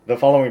The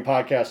following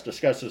podcast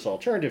discusses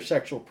alternative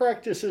sexual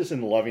practices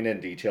in loving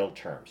and detailed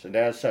terms, and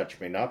as such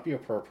may not be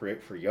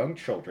appropriate for young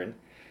children.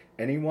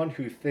 Anyone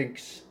who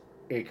thinks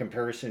a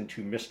comparison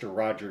to Mr.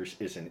 Rogers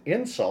is an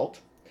insult,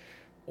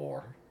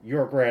 or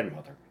your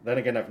grandmother. Then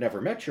again, I've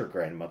never met your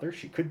grandmother.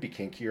 She could be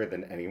kinkier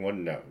than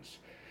anyone knows.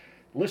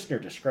 Listener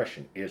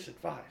discretion is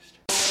advised.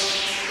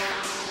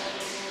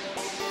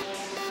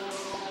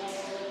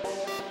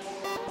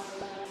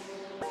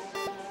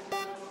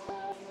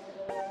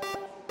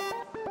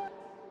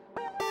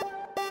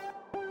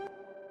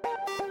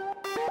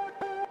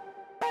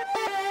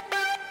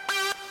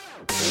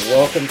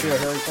 Welcome to a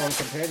Harry Phone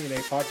Companion,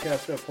 a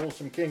podcast of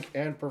wholesome kink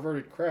and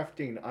perverted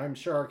crafting. I'm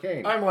Sir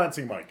Arcane. I'm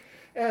Lansing Mike.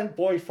 And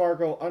Boy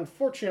Fargo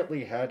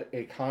unfortunately had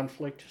a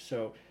conflict,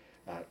 so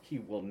he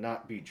will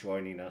not be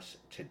joining us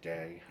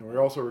today. And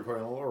we're also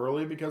recording a little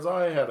early because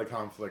I had a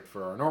conflict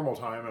for our normal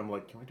time. I'm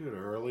like, can we do it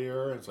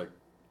earlier? And it's like,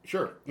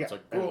 sure. Yeah. It's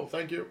like, cool,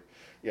 thank you.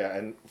 Yeah,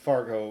 and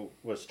Fargo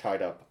was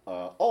tied up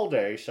all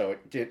day, so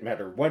it didn't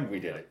matter when we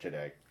did it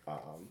today.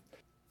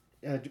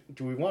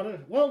 Do we want to?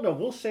 Well, no,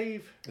 we'll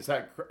save. Is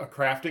that a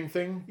crafting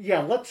thing?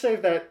 Yeah, let's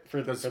save that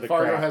for the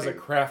Fargo crafting. has a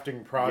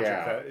crafting project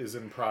Yeah. that is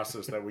in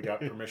process that we got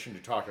permission to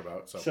talk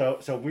about.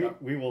 So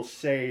we will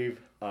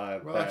save.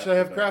 Well, actually, I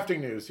have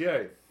crafting news.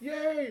 Yay!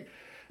 Yay!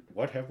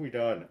 What have we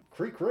done?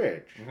 Creek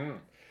Ridge. Mm-hmm.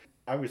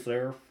 I was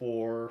there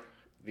for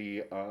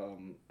the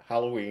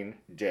Halloween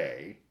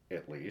day,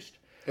 at least.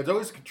 It's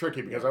always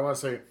tricky because I want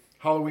to say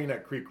Halloween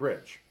at Creek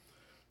Ridge,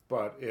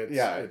 but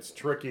it's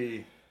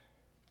tricky.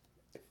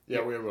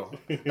 Yeah, we will.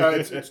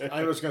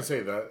 I was going to say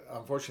that,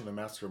 unfortunately, the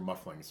masks are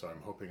muffling, so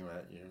I'm hoping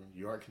that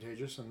you aren't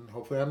contagious, and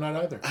hopefully I'm not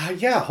either.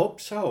 Yeah,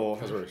 hope so.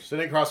 Because we're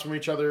sitting across from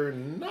each other,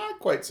 not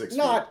quite 6 feet.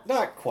 Not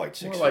quite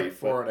 6 More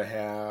feet. like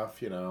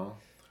 4.5,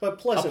 But A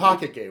pleasantly.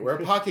 pocket gate. We're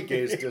a pocket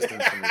gaze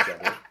distance from each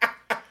other.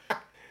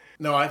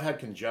 No, I've had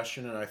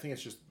congestion, and I think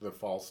it's just the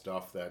fall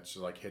stuff that's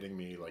like hitting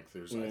me. Like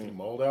there's, I think,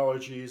 mold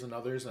allergies and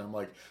others, and I'm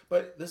like,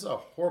 but this is a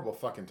horrible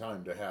fucking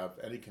time to have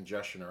any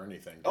congestion or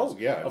anything. Oh,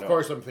 yeah, Of no.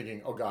 course, I'm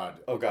thinking, oh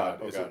God,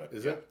 is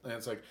yeah. it? And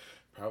it's like,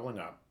 probably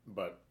not,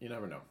 but you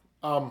never know.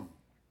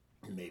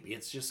 Maybe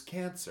it's just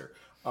cancer.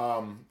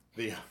 What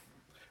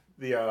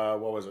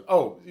was it?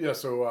 Oh, yeah.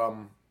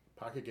 So,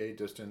 pocket gate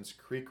distance,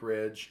 Creek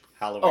Ridge,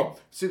 Halloween. Oh,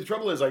 see, the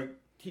trouble is I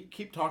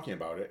keep talking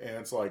about it, and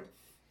it's like,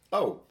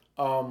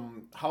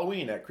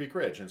 Halloween at Creek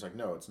Ridge. And it's like,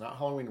 no, it's not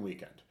Halloween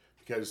weekend.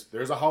 Because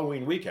there's a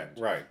Halloween weekend.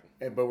 Right.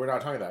 But we're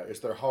not talking about that. It's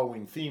their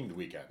Halloween-themed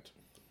weekend.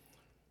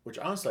 Which,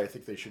 honestly, I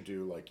think they should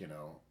do, like,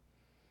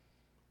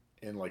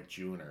 in, like,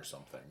 June or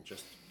something.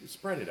 Just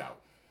spread it out.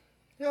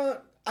 Yeah,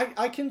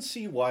 I can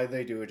see why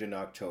they do it in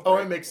October. Oh,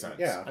 it makes sense.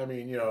 Yeah. I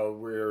mean,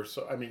 we're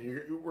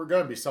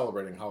going to be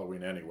celebrating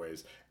Halloween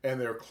anyways. And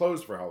they're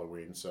closed for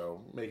Halloween,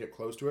 so make it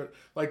close to it.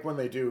 Like when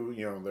they do,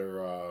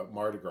 their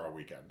Mardi Gras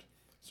weekend.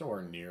 It's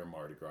nowhere near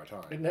Mardi Gras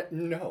time.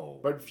 No.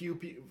 But few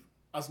people,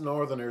 us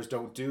Northerners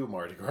don't do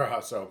Mardi Gras,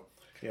 so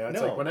it's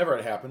No. like whenever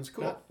it happens,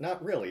 cool.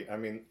 Not really. I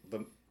mean,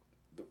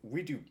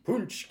 we do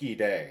Punchki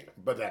Day.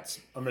 But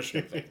that's a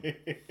Michigan thing.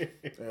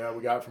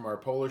 We got it from our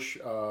Polish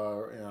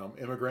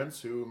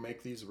immigrants who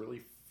make these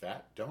really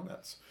fat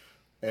donuts.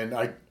 And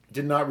I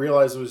did not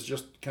realize it was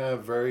just kind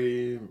of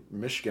very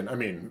Michigan. I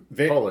mean,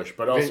 Polish,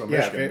 but also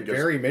Michigan. Yeah,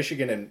 very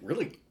Michigan and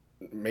really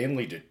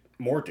mainly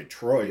more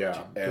Detroit.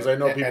 Yeah, because I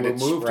know people who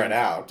moved spread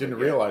out. didn't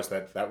realize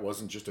that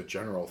wasn't just a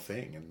general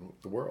thing in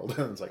the world.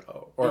 And it's like,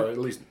 or at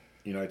least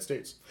United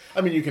States. I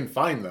mean, you can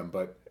find them,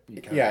 but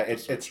you can't. Yeah,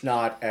 it's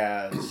not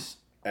as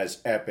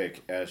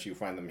epic as you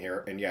find them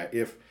here. And yeah,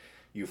 if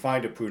you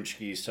find a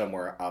Punchki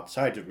somewhere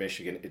outside of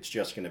Michigan, it's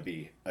just going to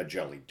be a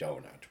jelly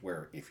donut.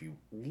 Where if you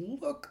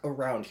look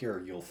around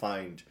here, you'll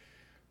find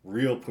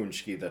real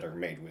Punchki that are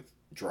made with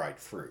dried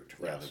fruit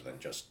rather than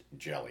just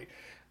jelly.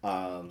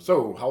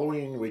 So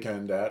Halloween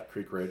weekend at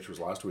Creek Ridge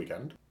was last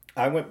weekend.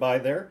 I went by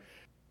there.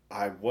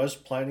 I was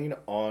planning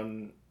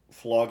on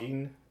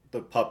flogging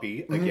the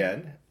puppy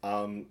again.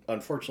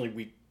 Unfortunately,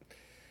 we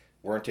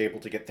weren't able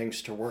to get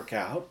things to work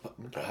out.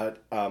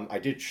 But I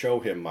did show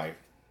him my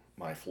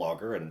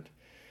flogger, and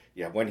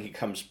yeah, when he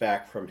comes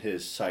back from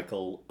his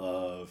cycle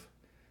of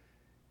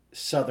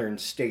southern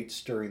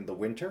states during the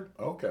winter,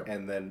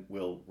 and then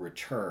we'll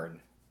return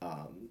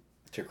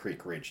to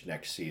Creek Ridge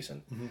next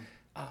season.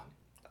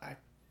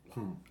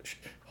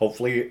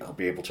 Hopefully I'll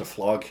be able to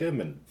flog him,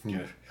 and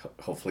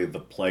hopefully the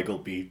plague will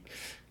be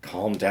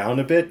calmed down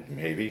a bit.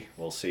 Maybe.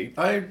 We'll see.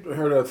 I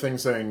heard a thing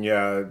saying,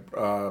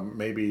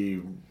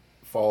 maybe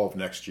fall of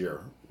next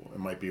year. It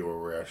might be where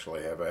we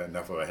actually have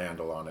enough of a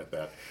handle on it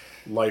that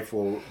life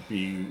will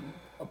be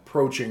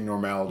approaching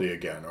normality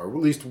again, or at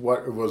least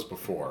what it was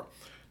before.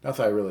 Not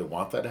that I really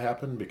want that to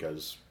happen,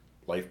 because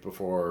life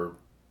before...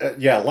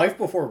 life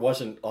before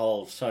wasn't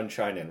all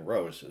sunshine and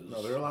roses.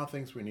 No, there are a lot of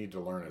things we need to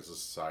learn as a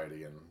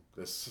society, and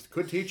this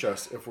could teach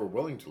us if we're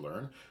willing to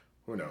learn.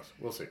 Who knows?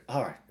 We'll see.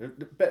 All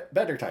right.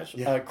 Better times.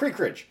 Yeah. Creek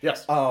Ridge.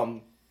 Yes. I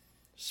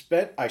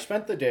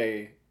spent the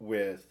day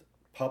with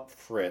Pup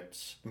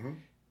Fritz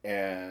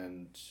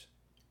and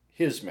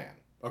his man.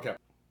 Okay.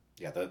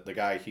 Yeah, the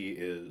guy he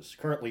is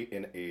currently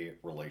in a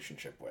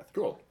relationship with.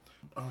 Cool.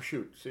 Oh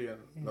shoot! See,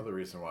 another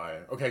reason why.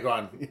 Okay, go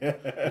on. I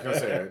was gonna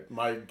say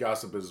my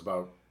gossip is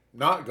about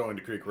not going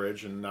to Creek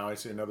Ridge, and now I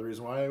see another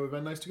reason why it would have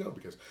been nice to go,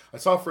 because I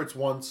saw Fritz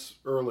once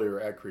earlier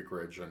at Creek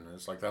Ridge, and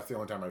it's like that's the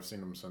only time I've seen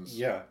him since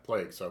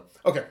Plague. So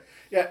okay,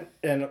 Yeah,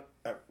 and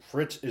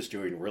Fritz is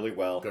doing really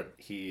well. Good.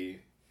 He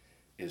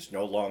is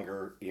no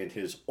longer in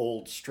his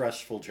old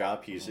stressful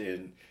job. He's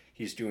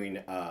doing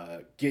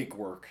gig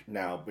work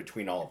now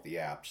between all of the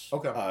apps.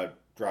 Okay.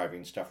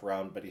 Driving stuff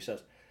around, but he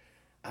says,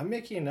 I'm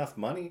making enough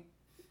money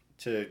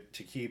to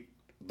keep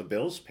the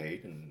bills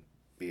paid and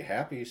be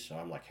happy. So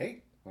I'm like,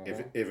 hey,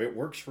 if it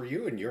works for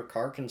you and your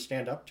car can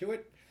stand up to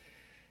it,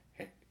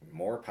 hey,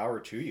 more power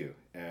to you.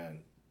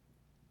 And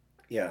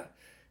yeah,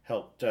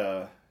 help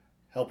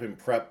him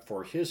prep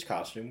for his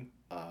costume,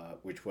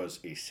 which was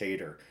a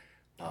satyr.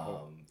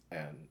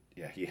 And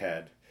yeah, he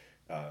had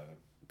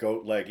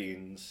goat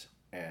leggings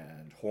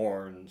and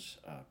horns,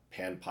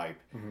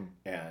 panpipe,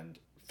 and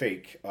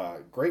fake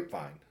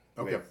grapevine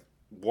with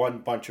one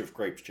bunch of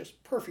grapes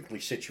just perfectly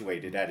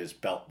situated at his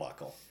belt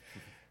buckle.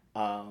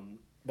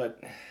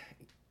 But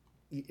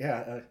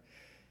yeah,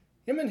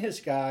 him and his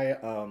guy,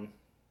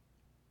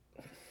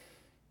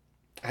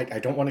 I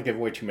don't want to give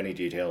away too many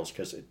details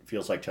because it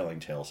feels like telling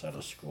tales out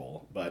of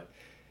school. But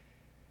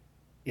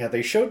yeah,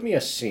 they showed me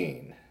a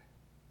scene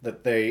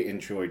that they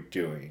enjoyed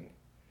doing.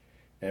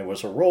 And it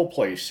was a role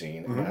play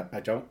scene. And I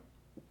don't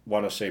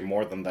want to say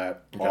more than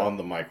that on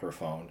the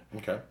microphone.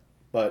 Okay.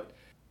 But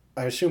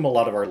I assume a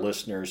lot of our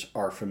listeners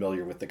are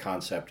familiar with the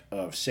concept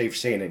of safe,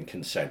 sane, and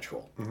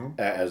consensual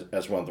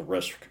as one of the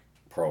risk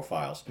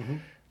profiles.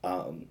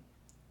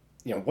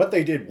 What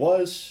they did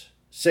was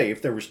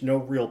safe. There was no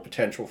real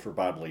potential for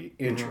bodily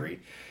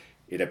injury.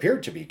 It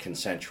appeared to be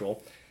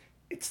consensual.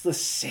 It's the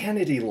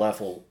sanity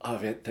level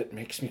of it that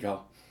makes me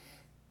go,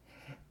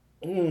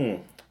 all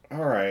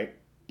right,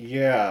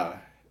 yeah.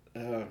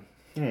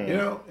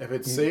 If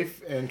it's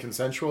safe and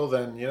consensual,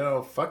 then,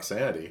 fuck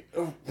sanity.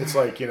 It's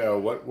like,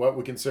 what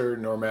we consider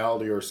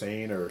normality or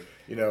sane or,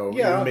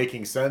 even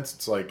making sense.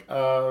 It's like,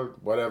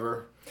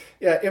 whatever.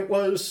 Yeah, it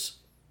was,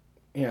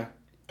 yeah.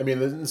 I mean,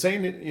 the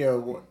insane,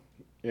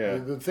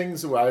 the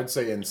things that I'd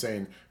say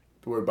insane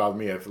would bother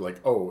me if, like,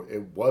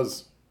 it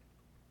was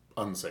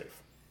unsafe.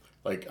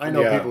 Like, I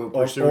know people who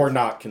pursued... Or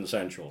not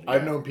consensual.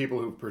 I've known people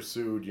who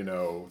pursued,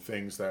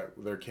 things that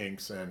their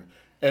kinks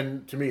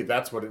and to me,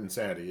 that's what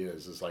insanity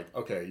is. It's like,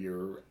 okay,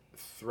 you're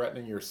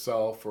threatening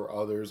yourself or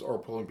others or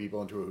pulling people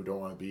into it who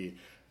don't want to be...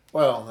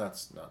 Well,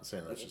 that's not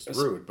saying that's just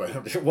rude,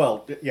 but...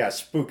 Well, yeah,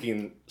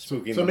 spooking so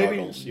the maybe,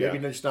 muggles.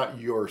 Maybe it's not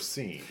your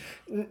scene.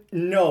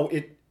 No,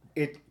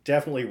 it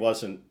definitely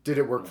wasn't. Did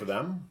it work for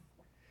them?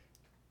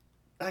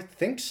 I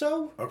think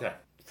so. Okay.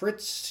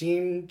 Fritz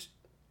seemed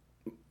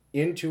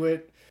into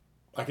it.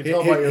 I can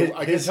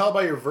tell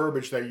by your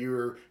verbiage that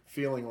you're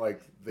feeling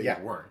like they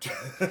weren't.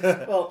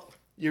 Well...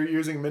 You're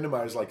using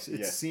minimize like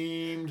it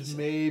seemed,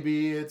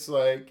 maybe it's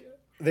like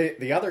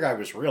the other guy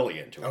was really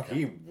into it. Okay.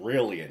 He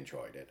really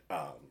enjoyed it.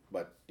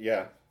 But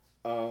yeah,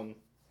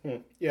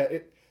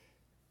 it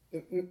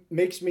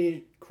makes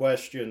me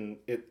question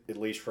it, at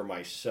least for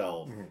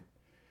myself.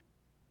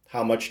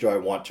 How much do I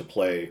want to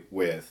play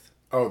with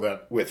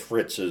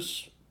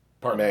Fritz's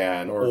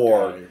man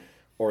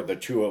or the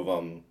two of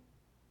them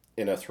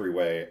in a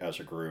three-way as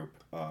a group?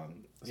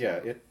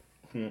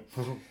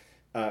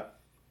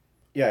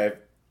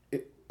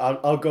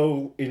 I'll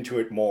go into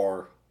it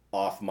more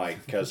off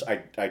mic because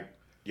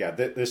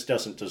this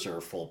doesn't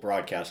deserve full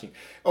broadcasting.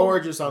 Or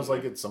it just sounds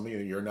like it's something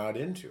that you're not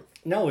into.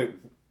 No, it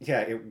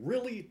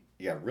really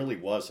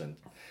wasn't.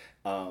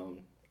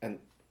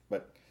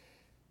 But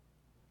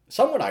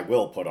someone I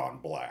will put on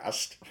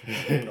blast.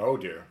 Oh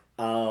dear.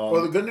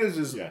 Well, the good news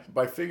is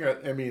by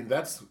figuring. I mean,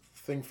 that's the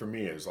thing for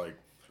me is like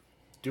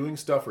doing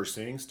stuff or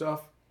seeing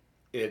stuff.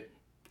 It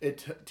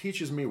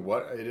teaches me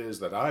what it is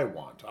that I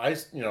want.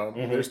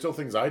 There's still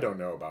things I don't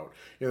know about.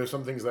 There's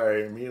some things that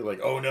I immediately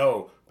like, oh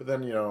no, but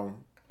then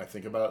I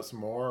think about it some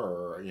more,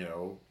 or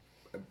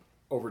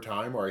over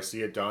time, or I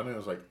see it done, and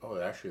it's like,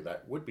 oh, actually,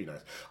 that would be nice.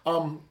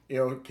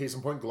 Case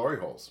in point, glory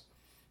holes.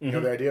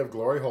 The idea of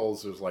glory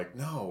holes is like,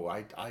 no,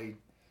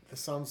 this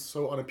sounds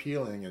so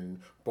unappealing and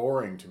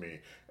boring to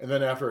me. And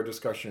then after a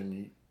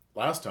discussion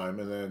last time,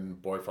 and then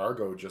Boy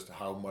Fargo, just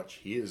how much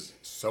he is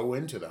so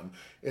into them,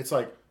 it's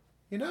like,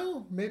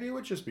 maybe it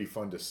would just be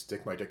fun to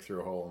stick my dick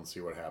through a hole and see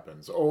what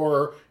happens.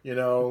 Or,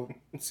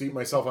 seat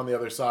myself on the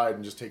other side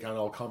and just take on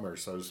all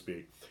comers, so to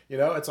speak.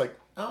 It's like,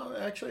 oh,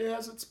 it actually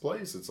has its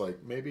place. It's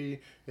like,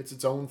 maybe it's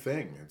its own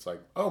thing. It's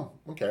like, oh,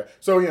 okay.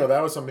 So,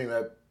 that was something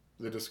that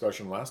the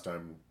discussion last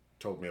time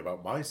told me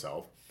about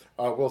myself.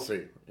 We'll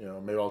see.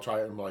 Maybe I'll try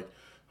it and I'm like,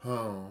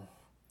 oh,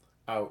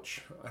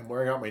 ouch. I'm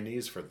wearing out my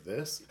knees for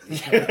this?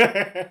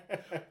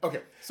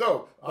 Okay,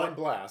 so on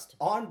blast.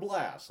 On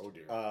blast. Oh,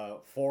 dear.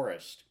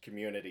 Forest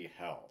Community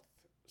Health.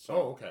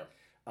 So, okay.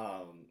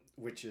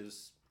 Which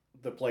is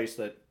the place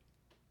that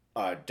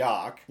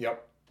Doc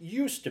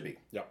used to be.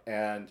 Yep.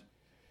 And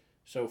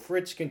so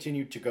Fritz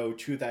continued to go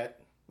to that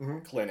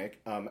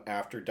clinic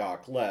after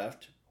Doc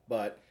left,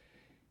 but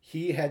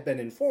he had been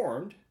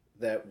informed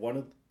that one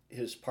of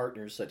his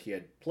partners that he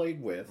had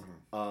played with,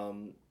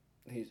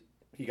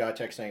 he got a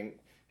text saying,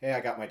 "Hey,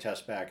 I got my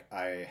test back.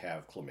 I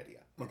have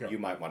chlamydia. Okay. You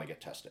might want to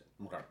get tested."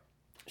 Okay.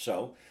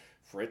 So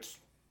Fritz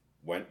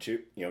went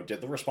to,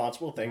 did the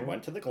responsible thing,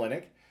 went to the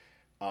clinic,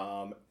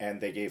 and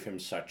they gave him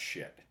such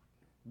shit.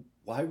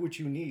 Why would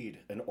you need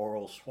an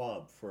oral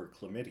swab for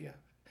chlamydia?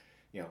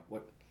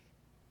 What?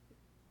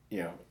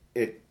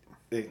 It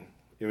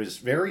was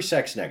very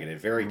sex negative,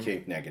 very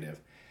kink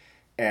negative,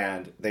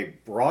 and they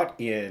brought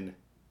in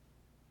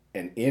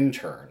an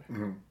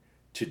intern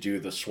to do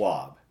the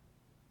swab,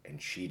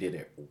 and she did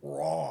it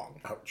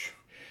wrong. Ouch.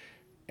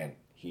 And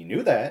he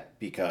knew that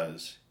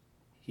because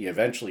he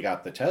eventually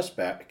got the test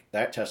back.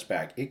 That test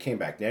back, it came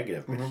back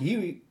negative, but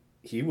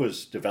he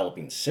was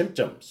developing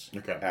symptoms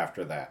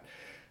after that.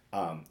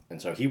 And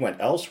so he went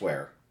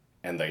elsewhere,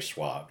 and they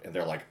swabbed, and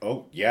they're like,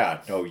 "Oh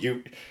yeah, no,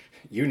 you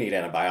need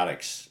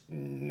antibiotics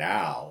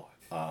now."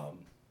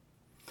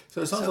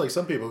 So it sounds like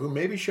some people who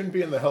maybe shouldn't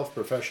be in the health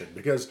profession,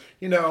 because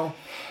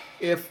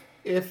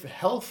if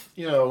health,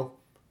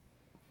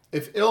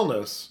 if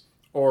illness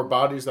or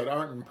bodies that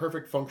aren't in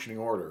perfect functioning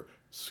order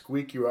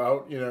squeak you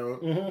out,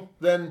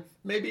 then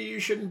maybe you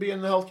shouldn't be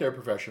in the healthcare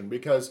profession,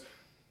 because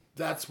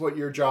that's what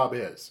your job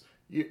is.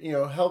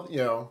 Health,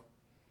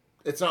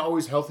 it's not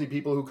always healthy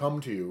people who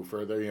come to you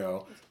for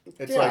the,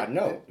 it's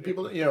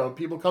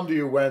people come to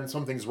you when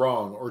something's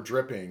wrong or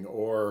dripping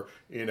or,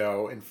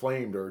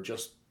 inflamed or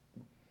just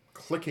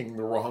clicking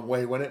the wrong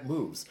way when it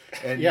moves.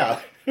 And Yeah.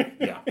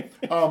 yeah.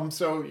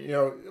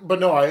 But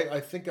no,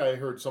 I think I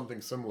heard something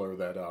similar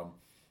that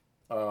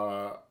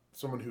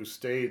someone who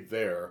stayed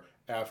there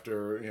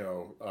after,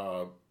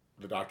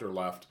 the doctor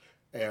left,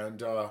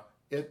 and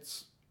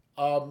it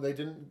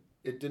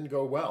didn't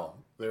go well.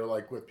 They're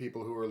like with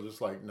people who are just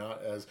like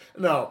not as...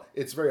 No,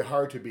 it's very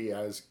hard to be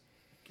as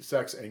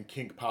sex and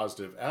kink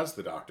positive as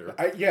the doctor.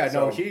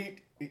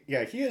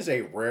 He is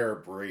a rare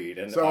breed,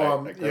 and so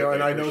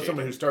I I know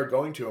someone who started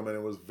going to him, and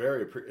it was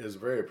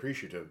very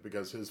appreciative,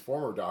 because his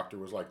former doctor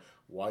was like,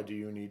 "Why do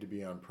you need to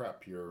be on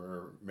PrEP?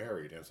 You're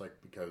married." And it's like,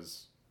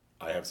 "Because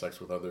I have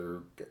sex with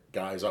other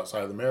guys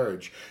outside of the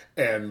marriage."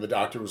 And the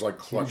doctor was like,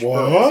 "Clutch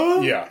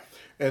pearls." Yeah,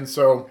 and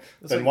so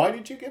then why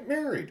did you get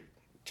married?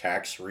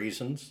 Tax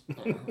reasons.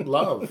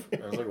 Love.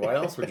 I was like, why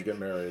else would you get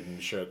married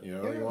and shit?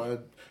 You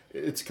wanted,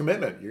 it's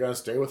commitment. You're going to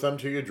stay with them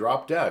till you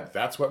drop dead.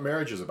 That's what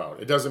marriage is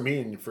about. It doesn't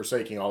mean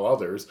forsaking all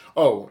others.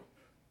 Oh,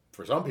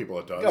 for some people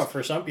it does. Yeah,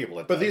 for some people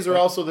it does. But these are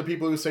also the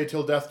people who say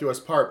till death do us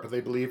part, but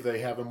they believe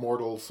they have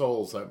immortal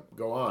souls that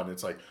go on.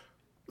 It's like,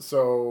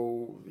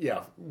 so,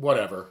 yeah,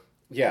 whatever.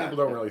 Yeah.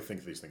 People don't really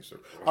think these things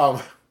through.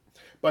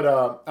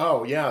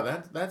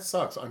 That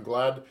sucks. I'm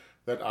glad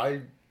that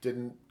I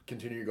didn't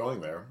continue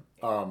going there.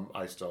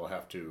 I still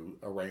have to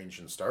arrange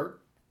and start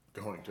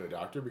going to a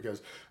doctor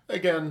because,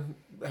 again,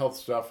 health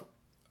stuff,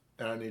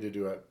 and I need to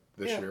do it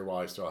this year while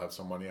I still have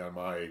some money on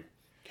my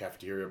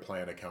cafeteria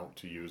plan account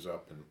to use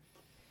up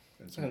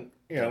and some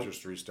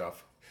dentistry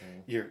stuff.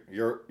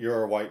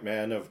 You're a white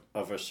man of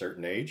a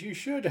certain age. You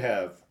should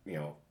have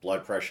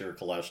blood pressure,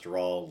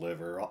 cholesterol,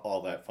 liver,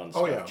 all that fun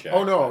stuff. Oh yeah. checked.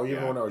 Oh no.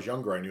 Even when I was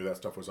younger, I knew that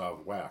stuff was out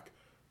of whack.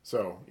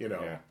 So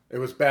it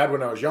was bad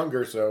when I was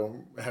younger.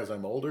 So as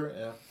I'm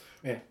older,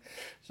 Yeah.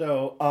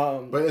 So,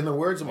 but in the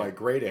words of my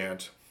great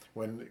aunt,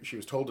 when she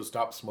was told to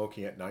stop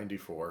smoking at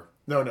 94,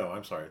 no,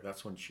 I'm sorry,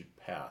 that's when she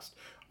passed.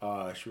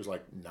 She was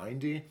like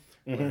 90,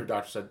 and her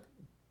doctor said,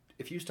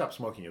 "If you stop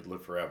smoking, you'd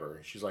live forever."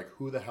 And she's like,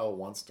 "Who the hell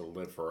wants to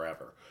live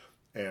forever?"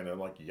 And I'm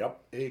like, "Yep,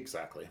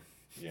 exactly."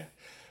 Yeah.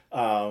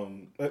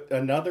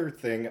 Another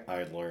thing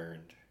I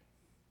learned,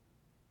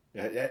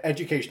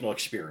 educational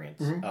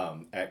experience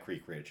at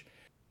Creek Ridge,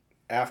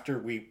 after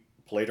we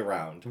played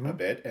around a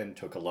bit and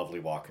took a lovely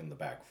walk in the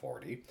back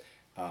 40,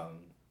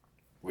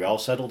 we all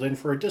settled in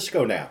for a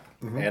disco nap.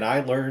 And I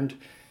learned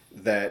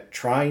that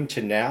trying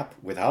to nap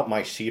without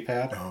my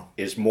CPAP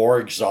is more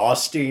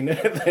exhausting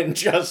than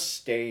just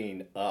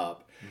staying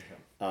up.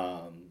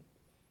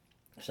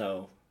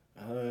 So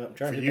I'm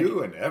trying for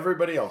you and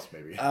everybody else,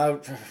 maybe.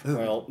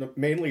 Well,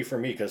 mainly for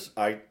me, because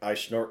I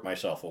snort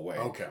myself away.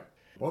 Okay.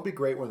 Won't it be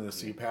great when the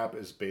CPAP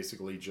is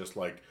basically just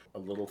like a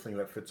little thing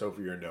that fits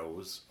over your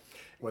nose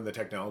when the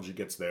technology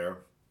gets there?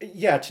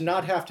 Yeah, to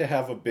not have to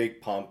have a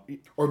big pump.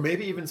 Or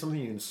maybe even something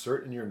you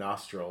insert in your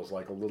nostrils,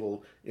 like a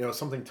little,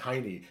 something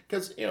tiny.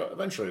 Because,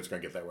 eventually it's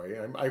going to get that way.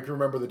 I can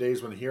remember the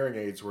days when hearing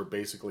aids were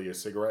basically a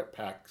cigarette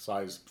pack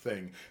sized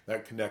thing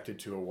that connected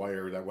to a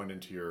wire that went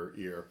into your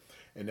ear.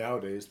 And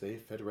nowadays they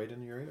fit right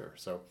in your ear.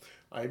 So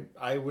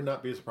I would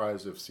not be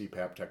surprised if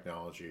CPAP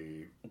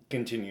technology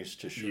continues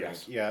to shrink.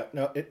 Yes. Yeah,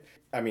 no,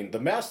 the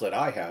mask that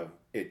I have,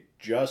 it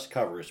just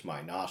covers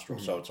my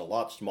nostrils, so it's a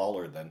lot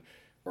smaller than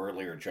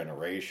earlier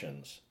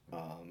generations.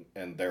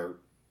 And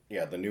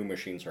the new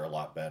machines are a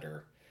lot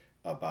better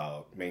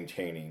about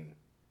maintaining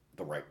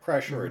the right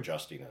pressure,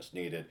 adjusting as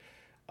needed.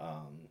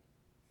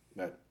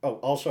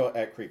 Also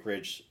at Creek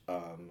Ridge,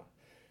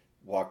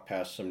 walked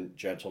past some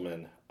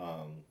gentlemen.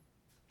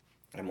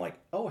 I'm like,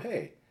 "Oh,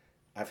 hey,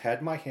 I've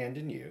had my hand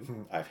in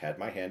you. I've had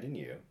my hand in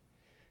you.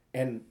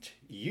 And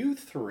you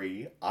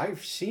three,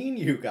 I've seen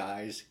you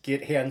guys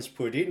get hands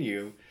put in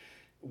you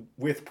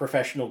with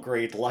professional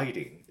grade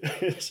lighting.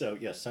 So,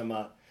 yes, I'm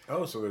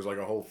Oh, so there's like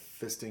a whole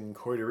fisting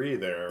coiterie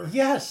there.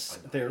 yes,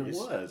 Nice. there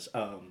was.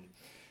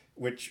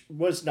 Which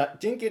was not,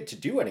 didn't get to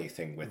do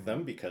anything with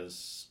them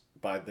because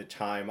by the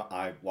time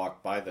I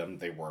walked by them,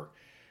 they were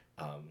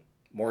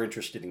more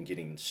interested in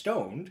getting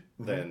stoned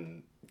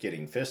than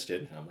getting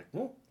fisted. And I'm like,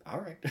 well, all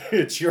right,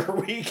 it's your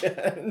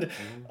weekend.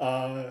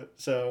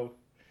 So,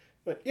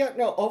 but yeah,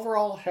 no,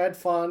 overall had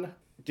fun.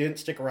 Didn't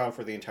stick around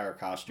for the entire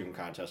costume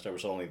contest. I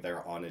was only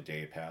there on a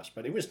day pass,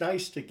 but it was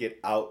nice to get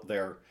out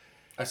there.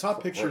 I saw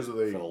pictures of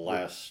for the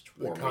last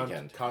warm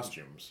weekend.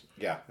 Costumes.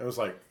 Yeah. It was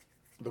like,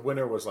 the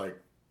winner was like,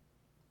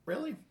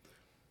 really?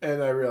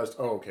 And I realized,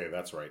 oh, okay,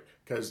 that's right.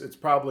 Because it's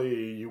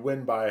probably, you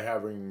win by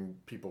having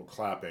people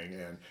clapping.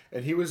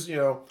 And he was,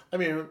 I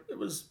mean, it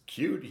was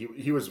cute.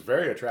 He was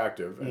very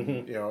attractive.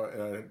 And, in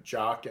a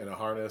jock and a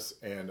harness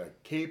and a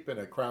cape and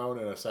a crown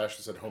and a sash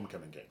that said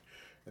Homecoming King.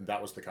 And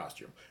that was the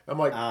costume. I'm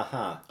like,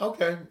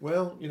 okay,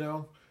 well,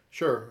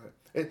 sure.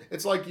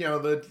 It's like,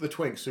 the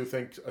twinks who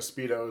think a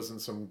Speedos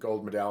and some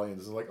gold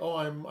medallions is like, oh,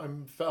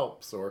 I'm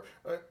Phelps, or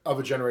of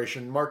a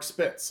generation, Mark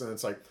Spitz. And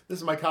it's like, this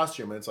is my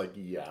costume. And it's like,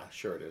 yeah,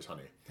 sure it is,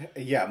 honey.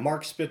 Yeah,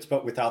 Mark Spitz,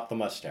 but without the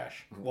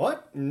mustache.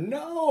 What?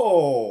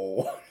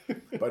 No.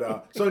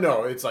 But, so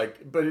no, it's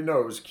like, but it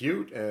was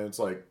cute. And it's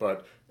like,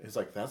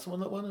 that's the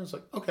one that won. And it's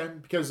like, okay,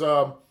 because,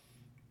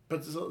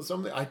 but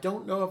something, I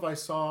don't know if I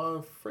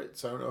saw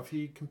Fritz. I don't know if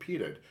he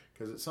competed,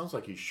 because it sounds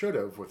like he should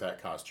have with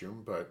that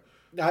costume, but.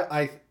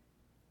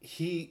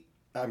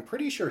 I'm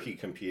pretty sure he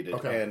competed,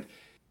 okay. And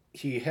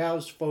he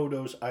has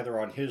photos either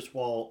on his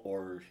wall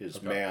or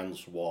his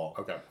man's wall.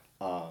 Okay.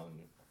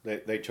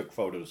 They took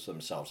photos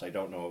themselves. I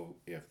don't know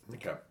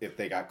if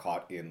they got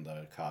caught in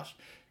the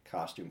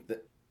costume.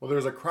 Well,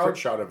 there's a crowd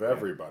shot of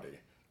everybody,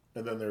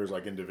 and then there's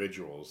like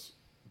individuals,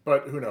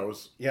 but who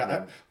knows?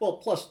 Yeah. Well,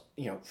 plus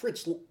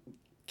Fritz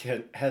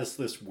has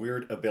this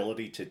weird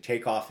ability to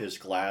take off his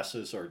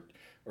glasses or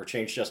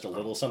change just a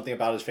little something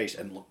about his face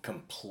and look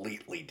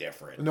completely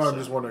different. No, I'm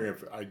just wondering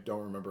if I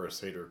don't remember a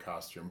satyr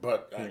costume,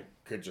 but it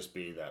could just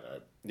be that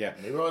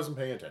maybe I wasn't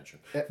paying attention.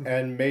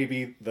 And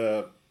maybe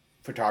the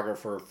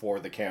photographer for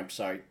the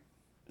campsite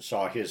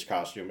saw his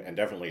costume and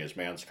definitely his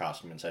man's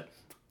costume and said,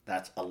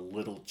 that's a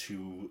little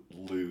too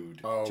lewd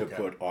to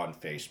put on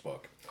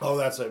Facebook. Oh,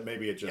 that's it.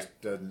 Maybe it just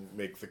doesn't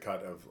make the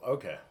cut of,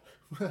 okay.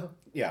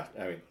 Yeah,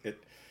 I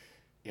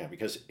mean,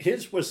 because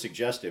his was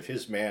suggestive.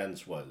 His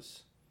man's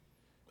was...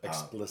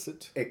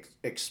 explicit?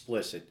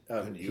 Explicit.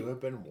 And you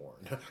have been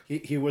warned.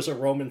 he was a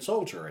Roman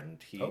soldier,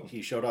 and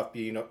he showed off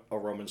being a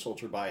Roman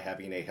soldier by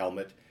having a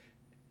helmet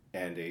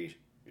and a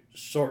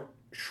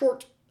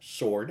short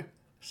sword,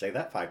 say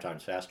that 5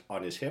 times fast,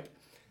 on his hip,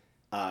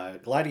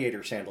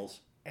 gladiator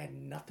sandals,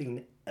 and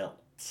nothing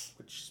else.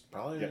 Which is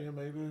probably,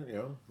 maybe,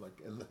 like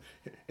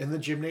in the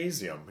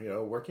gymnasium,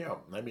 working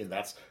out. I mean,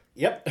 that's...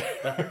 Yep.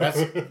 That's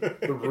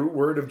the root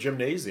word of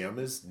gymnasium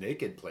is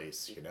naked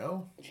place,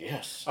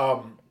 Yes.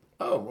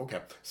 Oh, okay.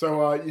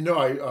 So,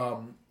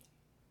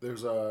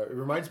 there's it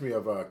reminds me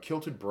of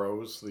Kilted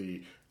Bros,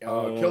 the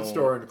kilt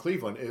store in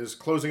Cleveland, is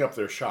closing up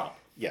their shop.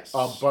 Yes.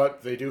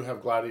 But they do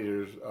have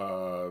Gladiators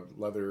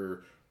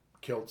leather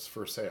kilts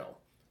for sale,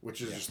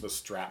 which is just the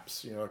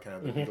straps, kind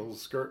of the needle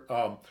skirt.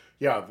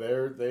 They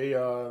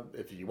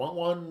if you want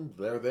one,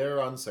 they're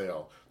there on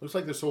sale. Looks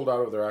like they're sold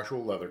out of their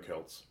actual leather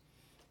kilts,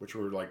 which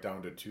were like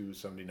down to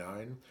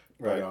 $279.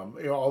 Right.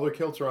 But, all their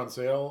kilts are on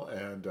sale,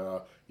 and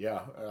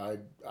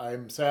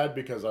I'm sad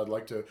because I'd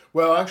like to.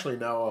 Well, actually,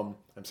 now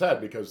I'm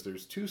sad because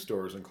there's 2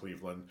 stores in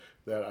Cleveland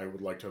that I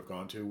would like to have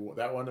gone to.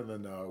 That one, and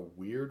then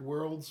Weird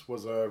Worlds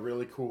was a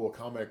really cool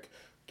comic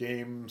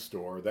game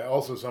store. That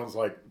also sounds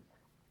like,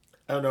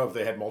 I don't know if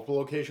they had multiple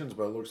locations,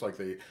 but it looks like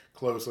they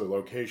closed their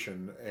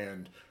location.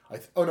 And I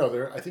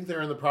think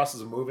they're in the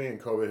process of moving,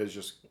 and COVID has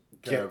just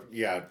kind of.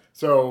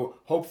 So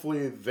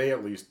hopefully they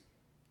at least.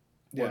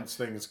 Once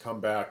things come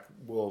back,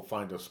 we'll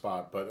find a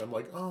spot. But I'm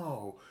like,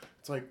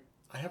 it's like,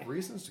 I have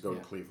reasons to go to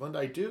Cleveland.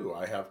 I do.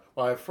 I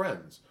have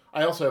friends.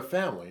 I also have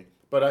family,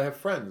 but I have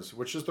friends,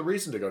 which is the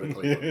reason to go to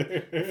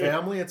Cleveland.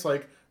 Family, it's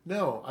like,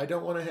 no, I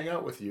don't want to hang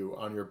out with you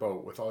on your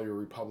boat with all your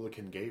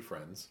Republican gay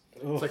friends.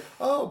 It's like,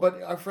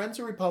 but our friends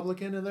are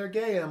Republican and they're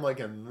gay. And I'm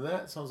like, and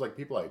that sounds like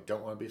people I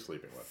don't want to be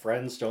sleeping with.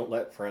 Friends don't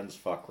let friends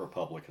fuck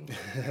Republicans.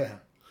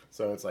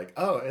 So it's like,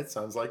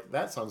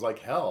 that sounds like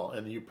hell,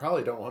 and you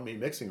probably don't want me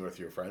mixing with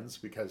your friends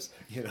because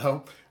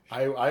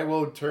I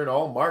will turn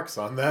all marks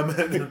on them.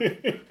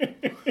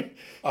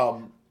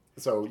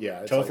 So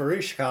yeah, it's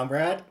Tofarish,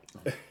 comrade.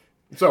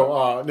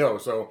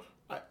 So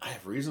I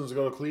have reasons to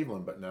go to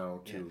Cleveland, but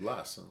now to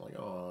less. I'm like,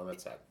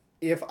 that's sad.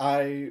 If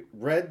I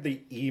read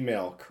the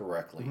email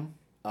correctly,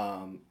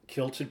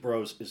 Kilted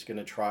Bros is going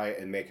to try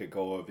and make a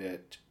go of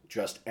it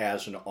just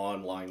as an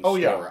online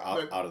store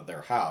out of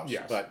their house.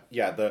 Yes. But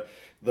yeah,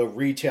 the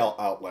retail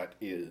outlet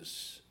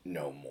is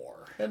no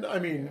more. And I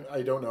mean,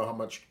 I don't know how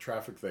much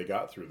traffic they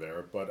got through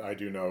there, but I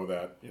do know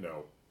that,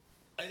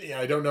 Yeah,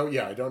 I don't know.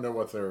 Yeah, I don't know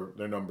what their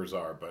numbers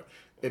are, but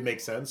it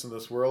makes sense in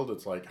this world.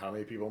 It's like how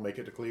many people make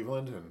it to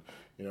Cleveland, and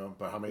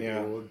but how many Yeah.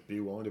 people would be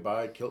willing to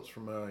buy kilts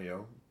from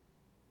a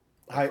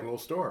I, cool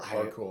store or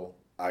a I, cool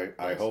I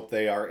place. hope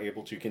they are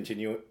able to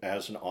continue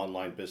as an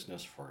online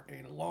business for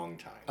a long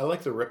time. I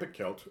like the Rip It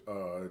kilt.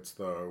 It's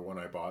the one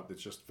I bought.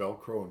 It's just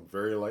Velcro and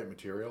very light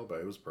material, but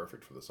it was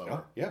perfect for the Oh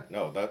summer. yeah,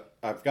 no, that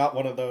I've got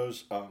one of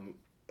those.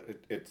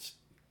 It's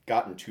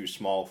gotten too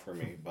small for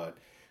me, but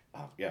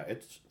yeah,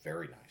 it's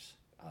very nice.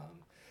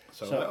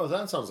 So So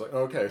that sounds like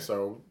okay.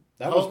 So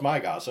that was my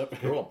gossip.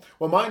 cool.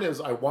 Well, mine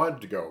is I wanted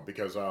to go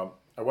because I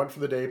went for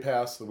the day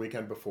pass the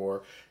weekend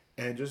before,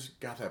 and just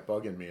got that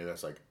bug in me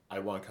that's like I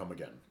want to come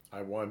again.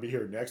 I want to be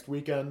here next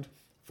weekend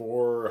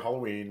for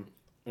Halloween.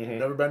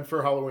 Never been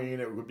for Halloween.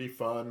 It would be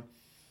fun.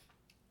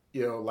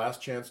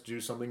 Last chance to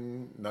do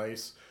something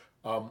nice.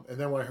 And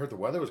then when I heard the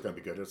weather was going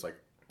to be good, it's like,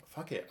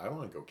 fuck it, I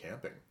want to go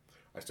camping.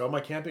 I still have my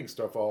camping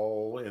stuff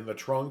all in the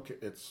trunk.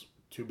 It's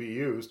to be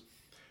used.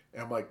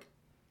 And I'm like,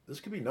 this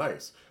could be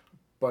nice.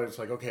 But it's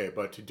like, okay,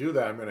 but to do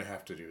that, I'm going to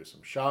have to do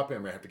some shopping.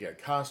 I'm going to have to get a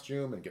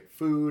costume and get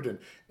food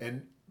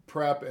and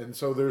prep. And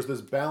so there's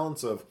this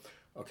balance of,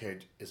 okay,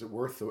 is it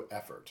worth the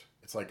effort?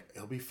 It's like,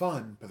 it'll be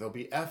fun, but there'll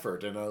be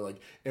effort. And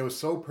it was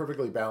so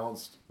perfectly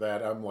balanced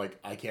that I'm like,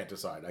 I can't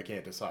decide. I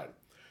can't decide.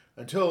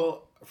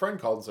 Until a friend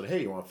called and said,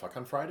 hey, you want to fuck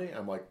on Friday?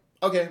 I'm like,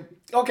 okay,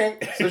 Okay.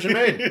 decision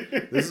made.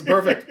 This is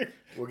perfect.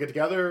 We'll get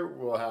together.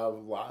 We'll have a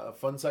lot of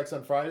fun sex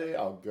on Friday.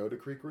 I'll go to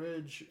Creek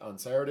Ridge on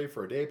Saturday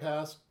for a day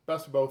pass.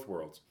 Best of both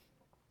worlds.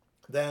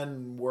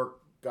 Then work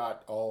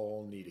got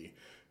all needy.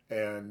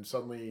 And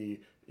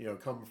suddenly,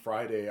 come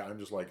Friday, I'm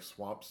just like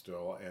swamped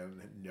still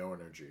and no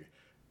energy.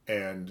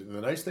 And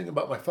the nice thing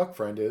about my fuck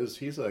friend is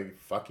he's a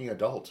fucking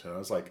adult. And I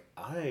was like,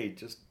 I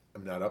just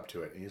am not up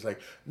to it. And he's like,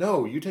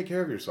 no, you take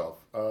care of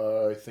yourself.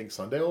 I think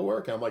Sunday will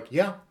work. And I'm like,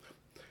 yeah.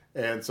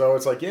 And so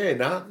it's like, yeah,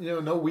 not,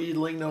 no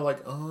wheedling, no like,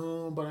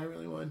 oh, but I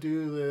really want to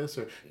do this.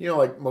 Or,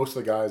 like most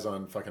of the guys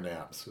on fucking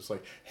apps. It's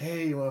like,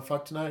 hey, you want to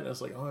fuck tonight? And I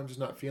was like, oh, I'm just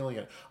not feeling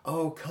it.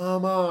 Oh,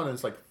 come on. And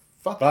it's like,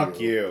 Fuck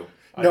you.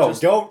 I No,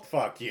 just, don't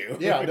fuck you.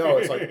 yeah, no,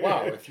 it's like,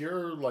 wow, if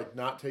you're like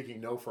not taking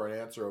no for an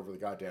answer over the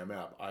goddamn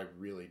app, I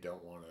really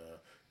don't want to,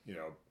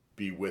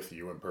 be with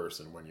you in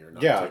person when you're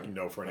not Yeah. taking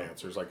no for an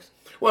answer. It's like,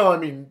 well, I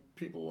mean,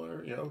 people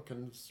are,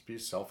 can be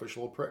selfish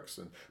little pricks,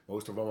 and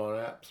most of them on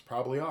apps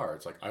probably are.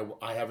 It's like,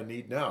 I have a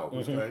need now.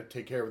 Who's going to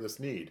take care of this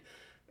need?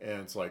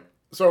 And it's like,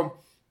 so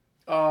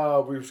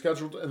we were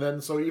scheduled, and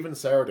then so even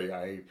Saturday,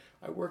 I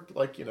worked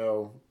like,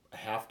 a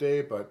half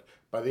day, but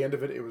by the end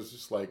of it, it was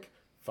just like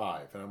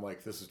 5, and I'm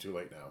like, this is too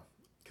late now.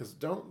 Because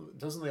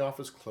doesn't the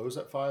office close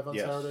at 5 on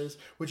Yes. Saturdays?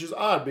 Which is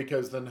odd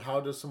because then how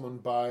does someone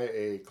buy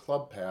a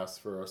club pass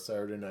for a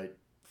Saturday night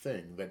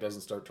thing that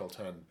doesn't start till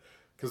 10?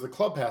 Because the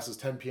club pass is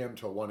 10 p.m.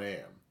 till 1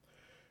 a.m.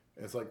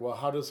 It's like, well,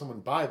 how does someone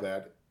buy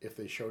that if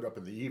they showed up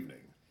in the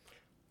evening?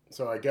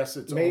 So I guess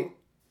it's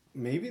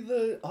Maybe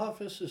the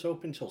office is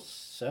open till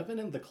 7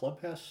 and the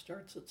club pass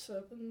starts at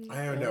 7.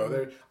 I don't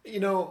know.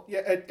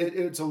 Yeah,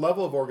 it's a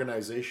level of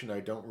organization I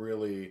don't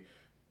really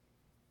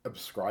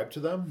subscribe to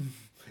them.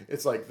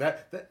 It's like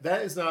that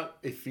is not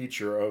a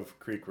feature of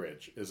Creek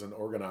Ridge, is an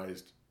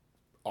organized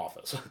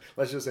office.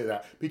 Let's just say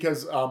that.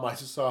 Because I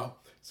just saw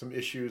some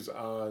issues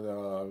on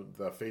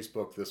the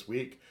Facebook this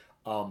week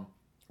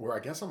where I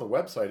guess on the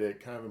website it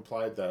kind of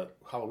implied that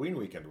Halloween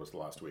weekend was the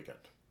last weekend.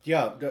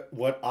 Yeah,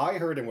 what I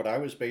heard and what I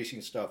was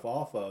basing stuff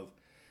off of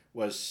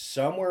was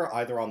somewhere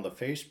either on the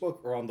Facebook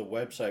or on the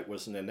website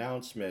was an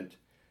announcement,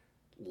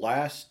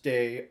 last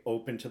day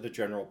open to the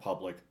general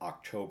public,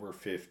 October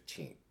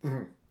 15th.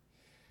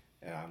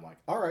 And I'm like,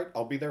 all right,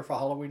 I'll be there for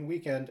Halloween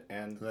weekend.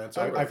 And That's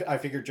I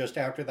figured just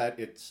after that,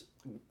 it's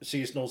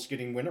seasonal's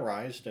getting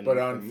winterized. And But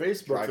on and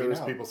Facebook, driving there's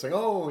out. people saying,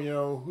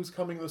 oh, who's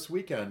coming this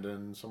weekend?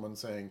 And someone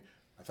saying,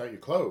 I thought you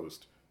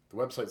closed. The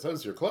website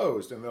says you're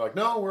closed. And they're like,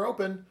 no, we're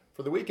open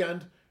for the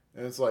weekend.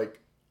 And it's like,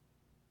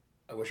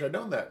 I wish I'd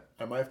known that.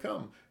 I might have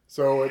come.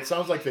 So it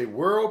sounds like they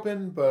were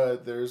open,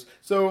 but there's...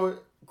 So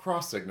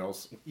cross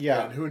signals.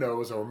 Yeah. And who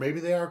knows? Or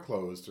maybe they are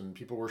closed and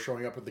people were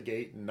showing up at the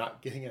gate and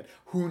not getting in.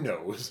 Who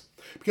knows?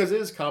 Because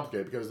it is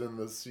complicated. Because then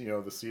this, the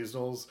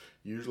seasonals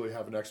usually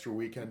have an extra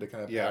weekend to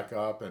kind of pack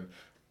up, and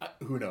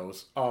who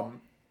knows?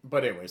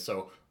 But anyway,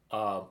 so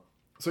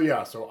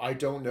yeah. So I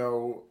don't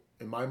know.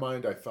 In my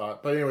mind, I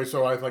thought. But anyway,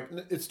 so I was like,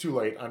 it's too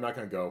late. I'm not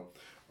going to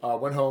go.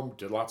 Went home,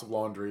 did lots of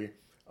laundry.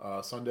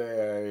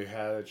 Sunday, I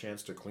had a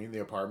chance to clean the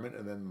apartment,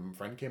 and then my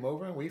friend came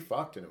over and we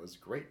fucked, and it was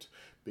great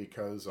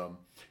because,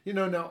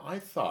 now I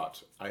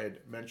thought I had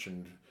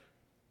mentioned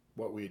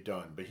what we had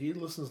done, but he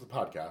listens to the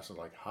podcast and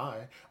like,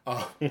 hi,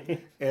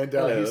 and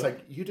he's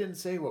like, you didn't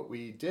say what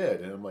we did,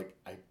 and I'm like,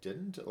 I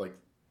didn't, like,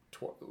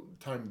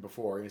 time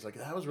before, and he's like,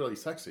 that was really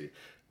sexy.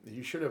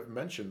 You should have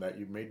mentioned that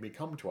you made me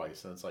come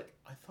twice, and it's like,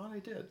 I thought I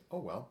did. Oh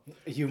well.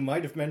 You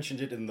might have mentioned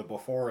it in the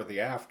before or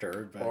the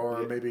after, but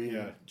Or maybe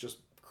just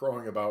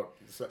crowing about,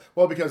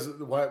 well, because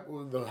what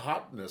the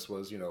hotness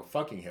was,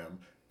 fucking him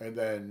and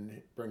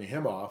then bringing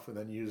him off and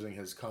then using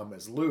his cum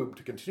as lube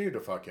to continue to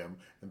fuck him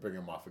and bring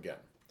him off again.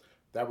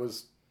 That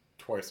was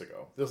twice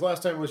ago. This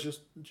last time was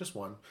just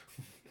one.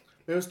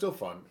 It was still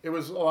fun. It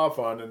was a lot of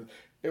fun, and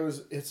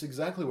it's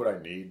exactly what I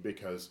need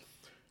because,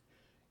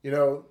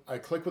 I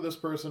click with this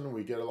person.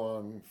 We get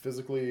along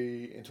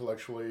physically,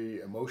 intellectually,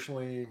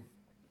 emotionally.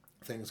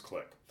 Things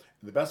click.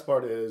 And the best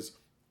part is,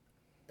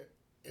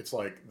 it's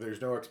like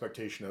there's no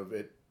expectation of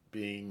it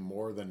being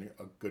more than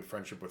a good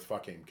friendship with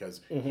fucking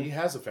because he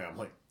has a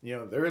family.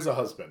 There is a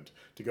husband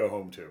to go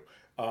home to.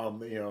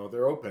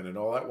 They're open and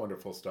all that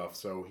wonderful stuff.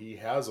 So he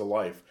has a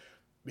life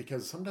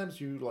because sometimes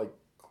you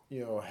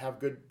have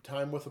good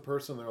time with a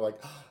person. They're like,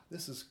 oh,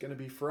 this is going to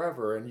be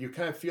forever. And you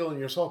kind of feel in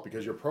yourself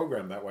because you're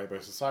programmed that way by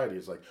society.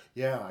 It's like,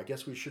 yeah, I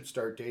guess we should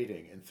start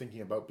dating and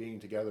thinking about being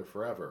together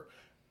forever.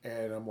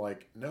 And I'm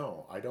like,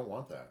 no, I don't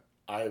want that.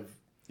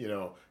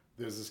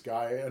 There's this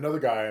guy, another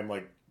guy I'm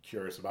like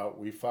curious about.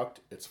 We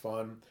fucked. It's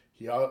fun.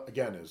 He,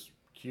 again, is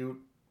cute,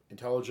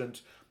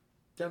 intelligent.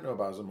 Don't know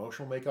about his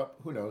emotional makeup.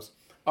 Who knows?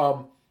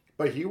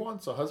 But he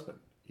wants a husband.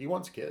 He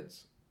wants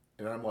kids.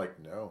 And I'm like,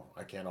 no,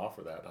 I can't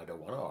offer that. I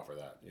don't want to offer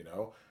that,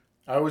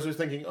 I was just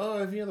thinking,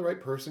 oh, if the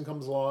right person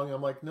comes along,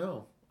 I'm like,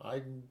 no,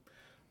 I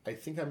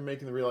think I'm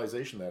making the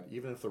realization that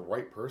even if the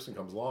right person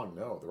comes along,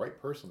 no, the right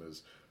person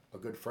is a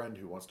good friend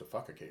who wants to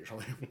fuck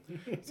occasionally.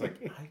 It's like,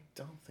 I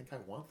don't think I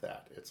want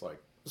that. It's like,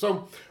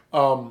 so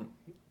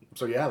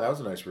yeah, that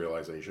was a nice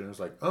realization. It was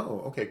like,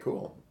 oh, okay,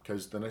 cool.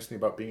 Because the nice thing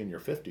about being in your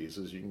 50s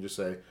is you can just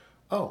say,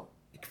 oh,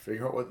 you can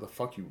figure out what the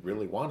fuck you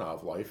really want out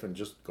of life and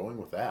just going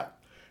with that.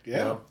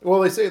 Yeah.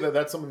 Well, they say that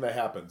that's something that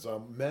happens.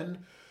 Men,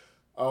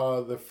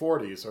 the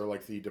 40s are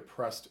like the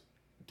depressed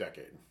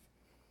decade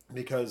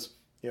because,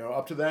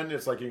 up to then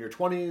it's like in your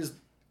 20s,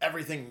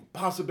 everything,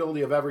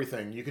 possibility of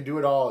everything. You can do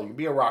it all. You can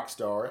be a rock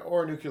star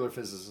or a nuclear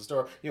physicist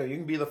or, you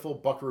can be the full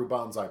Buckaroo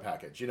Banzai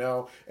package,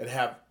 and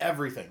have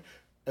everything.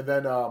 And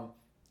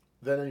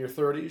then in your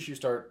 30s, you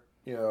start,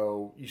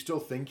 you still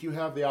think you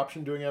have the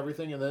option of doing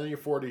everything. And then in your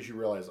 40s, you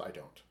realize I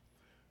don't.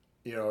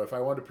 If I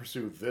want to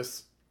pursue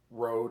this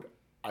road,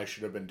 I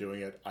should have been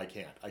doing it. I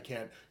can't. I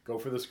can't go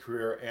for this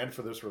career and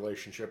for this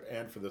relationship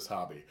and for this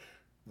hobby.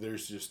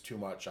 There's just too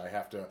much. I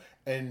have to.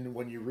 And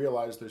when you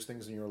realize there's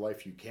things in your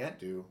life you can't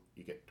do,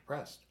 you get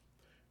depressed.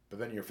 But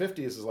then your 50s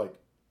is like,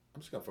 I'm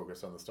just going to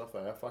focus on the stuff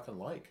that I fucking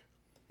like.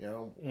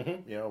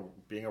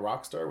 Being a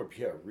rock star would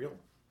be a real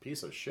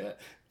piece of shit.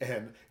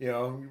 And,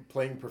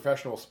 playing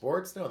professional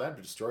sports, no, that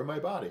would destroy my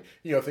body.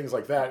 Things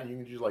like that. And you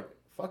can just like,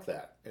 fuck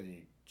that. And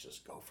you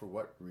just go for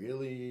what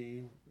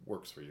really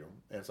works for you.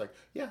 And it's like,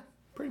 yeah,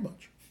 pretty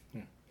much.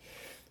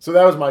 So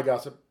that was my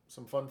gossip.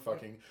 Some fun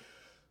fucking.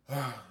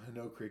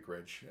 No Creek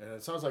Ridge. And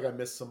it sounds like I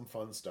missed some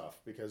fun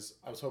stuff because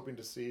I was hoping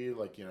to see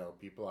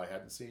people I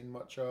hadn't seen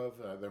much of.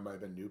 There might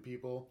have been new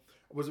people.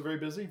 Was it very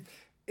busy?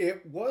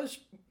 It was,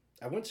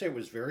 I wouldn't say it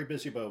was very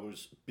busy, but it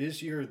was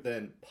busier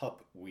than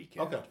Pup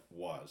Weekend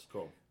was.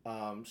 Cool.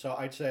 So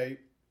I'd say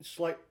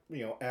slight,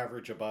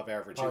 average above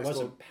average. Probably it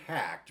wasn't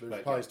packed.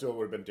 There probably still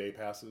would have been day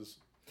passes.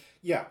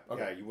 Yeah,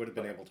 okay. Yeah, you would have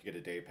been able to get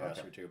a day pass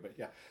or two. But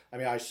yeah, I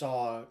mean, I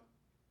saw,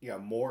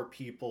 more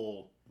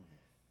people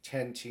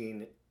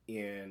tenting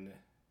in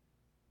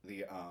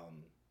the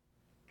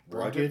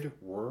rugged,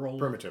 rural...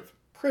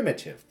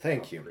 Primitive,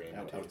 thank you.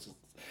 I was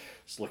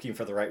just looking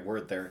for the right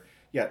word there.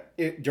 Yeah,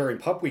 during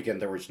Pup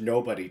Weekend, there was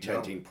nobody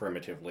tenting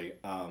primitively.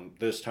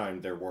 This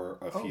time, there were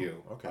a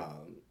few. Okay.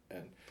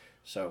 And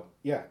so,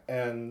 yeah,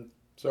 and...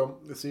 So,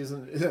 the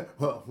season...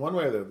 Well, one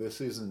way that this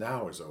season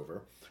now is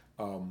over.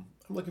 I'm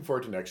looking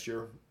forward to next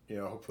year.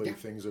 Hopefully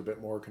things are a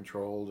bit more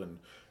controlled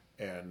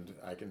and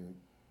I can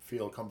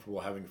feel comfortable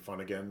having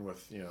fun again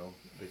with, the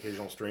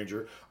occasional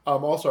stranger.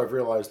 Also, I've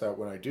realized that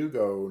when I do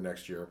go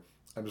next year,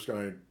 I'm just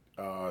going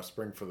to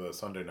spring for the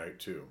Sunday night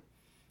too.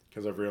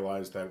 Because I've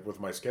realized that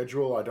with my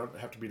schedule, I don't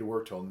have to be to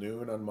work till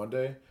noon on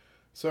Monday.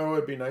 So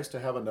it'd be nice to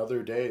have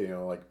another day,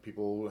 like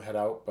people head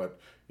out, but,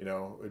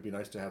 it'd be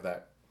nice to have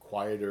that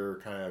quieter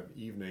kind of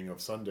evening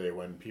of Sunday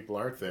when people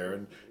aren't there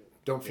and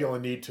don't feel a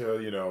need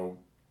to,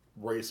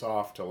 race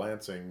off to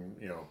Lansing,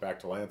 back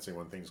to Lansing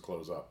when things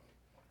close up.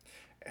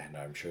 And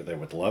I'm sure they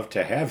would love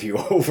to have you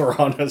over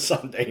on a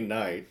Sunday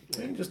night.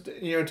 And just,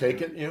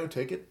 take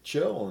it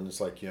chill and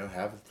just like,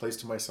 have a place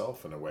to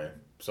myself in a way.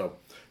 So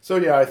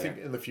yeah, I think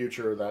in the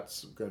future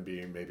that's going to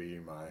be maybe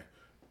my,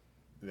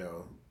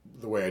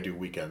 the way I do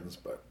weekends,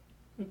 but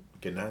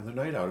get another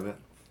night out of it.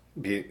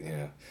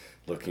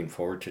 Looking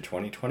forward to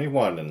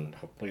 2021 and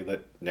hopefully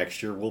that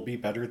next year will be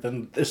better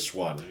than this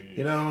one.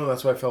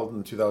 That's what I felt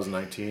in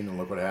 2019 and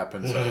look what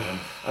happened. So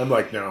I'm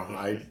like,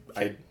 no,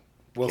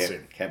 we'll see.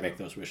 Can't make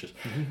those wishes.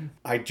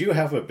 I do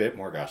have a bit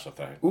more gossip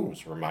that I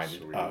was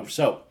reminded of.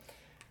 So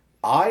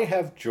I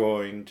have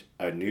joined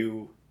a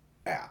new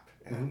app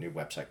and a new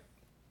website.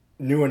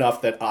 New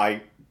enough that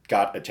I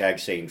got a tag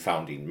saying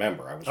founding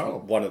member. I was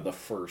one of the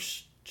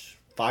first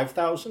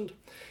 5,000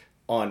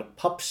 on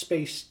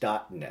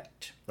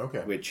pupspace.net. Okay.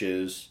 Which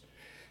is,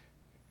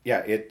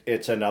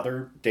 it's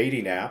another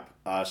dating app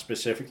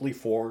specifically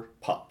for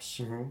pups.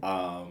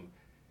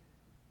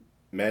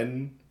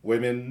 Men,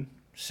 women,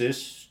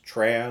 cis,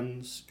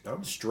 trans,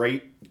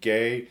 straight,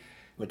 gay.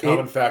 The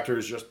common factor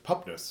is just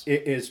pupness.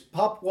 It is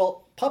pup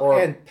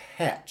and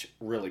pet,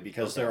 really,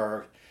 because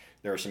there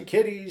are some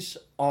kitties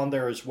on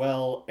there as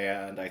well,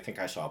 and I think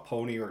I saw a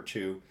pony or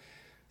two.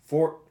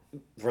 For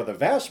the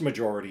vast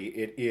majority,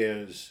 it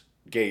is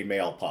gay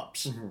male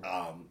pups.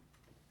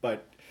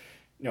 But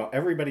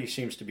everybody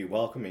seems to be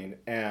welcoming,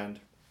 and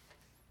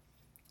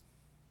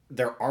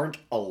there aren't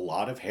a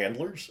lot of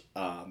handlers.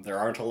 There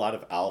aren't a lot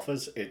of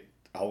alphas. It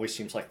always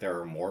seems like there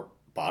are more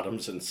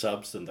bottoms and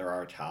subs than there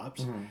are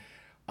tops.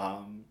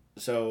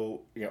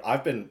 So,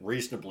 I've been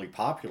reasonably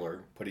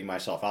popular putting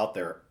myself out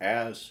there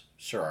as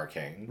Sir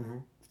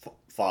Arcane,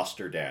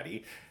 foster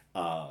daddy,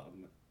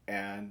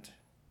 and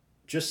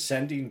just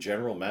sending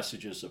general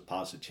messages of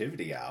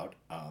positivity out,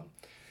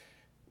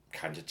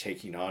 kind of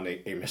taking on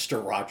a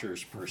Mr.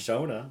 Rogers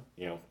persona.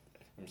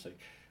 I'm saying,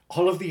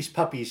 all of these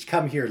puppies,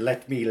 come here,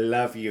 let me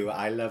love you.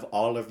 I love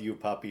all of you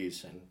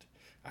puppies, and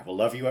I will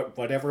love you at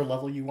whatever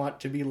level you want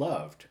to be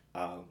loved.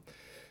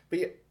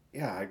 But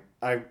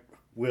I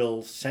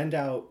will send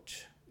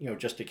out,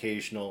 just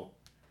occasional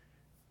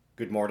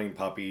good morning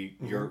puppy,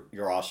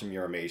 you're awesome,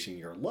 you're amazing,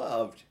 you're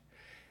loved.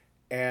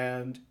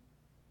 And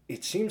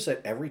it seems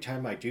that every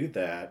time I do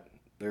that,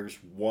 there's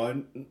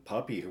one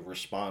puppy who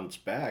responds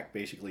back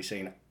basically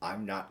saying,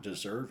 I'm not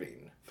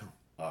deserving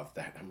of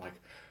that. I'm like,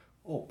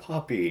 oh,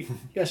 puppy,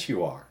 yes,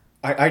 you are.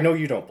 I know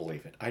you don't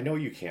believe it. I know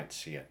you can't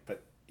see it.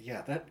 But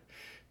yeah,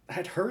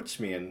 that hurts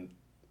me. And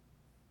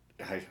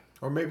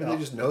or maybe they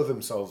just know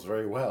themselves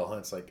very well. And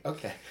it's like,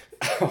 okay.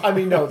 I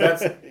mean, no,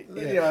 that's,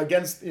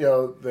 against,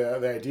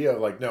 the idea of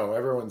like, no,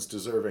 everyone's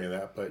deserving of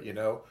that. But,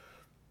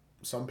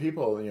 some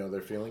people, their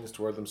feelings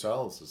toward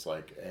themselves is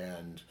like,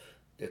 and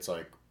it's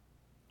like,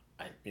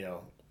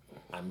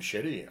 I'm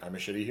shitty. I'm a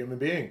shitty human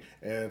being.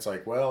 And it's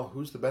like, well,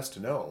 who's the best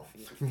to know?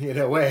 In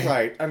a way.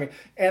 Right. I mean,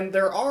 and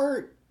there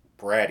are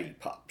bratty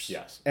pups.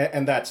 Yes.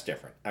 And that's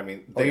different. I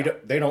mean,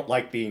 they don't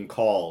like being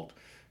called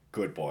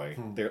good boy.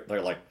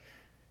 They're like,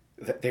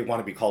 they want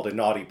to be called a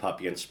naughty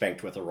puppy and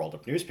spanked with a rolled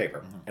up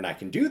newspaper. And I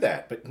can do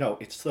that. But no,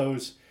 it's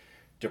those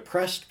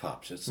depressed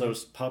pups. It's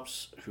those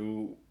pups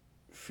who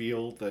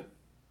feel that,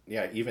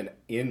 even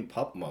in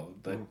pup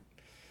mode, that,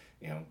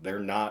 they're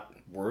not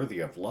worthy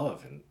of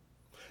love. And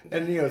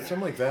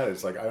something like that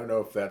is like, I don't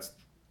know if that's,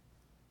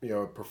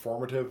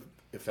 performative,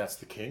 if that's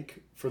the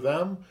kink for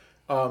them.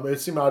 It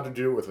seemed odd to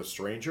do it with a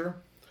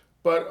stranger.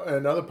 But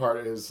another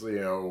part is,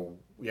 the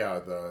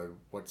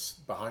what's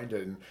behind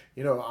it. And,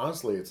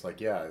 honestly, it's like,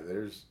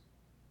 there's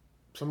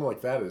something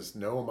like that is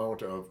no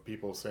amount of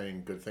people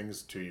saying good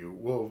things to you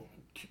will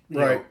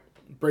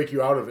break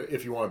you out of it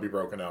if you want to be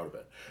broken out of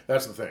it.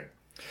 That's the thing.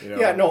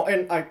 Yeah, no,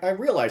 and I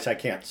realize I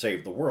can't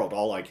save the world.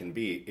 All I can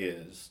be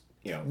is,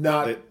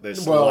 not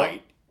this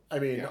light. I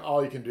mean,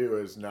 all you can do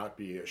is not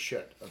be a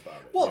shit about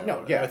it. Well,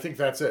 no, yeah. I think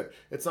that's it.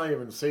 It's not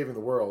even saving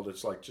the world.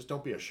 It's like, just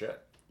don't be a shit.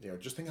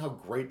 Just think how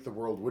great the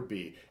world would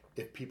be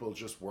if people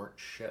just weren't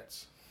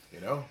shits,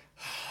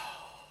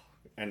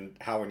 And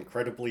how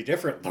incredibly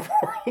different the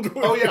world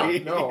would be.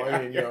 No,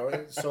 I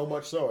mean, so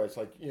much so. It's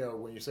like,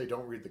 when you say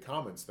don't read the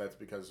comments, that's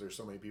because there's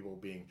so many people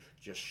being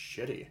just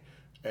shitty.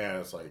 And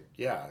it's like,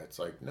 it's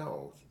like,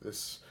 no,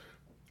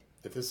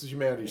 if this is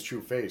humanity's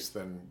true face,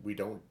 then we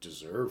don't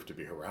deserve to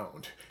be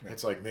around. Right.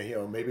 It's like,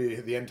 maybe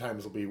the end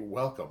times will be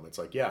welcome. It's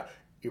like,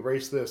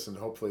 erase this, and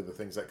hopefully the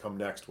things that come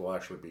next will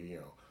actually be,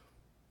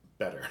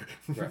 better.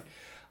 Right.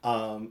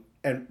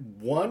 And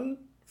one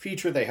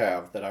feature they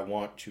have that I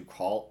want to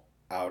call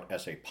out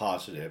as a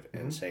positive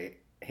and say,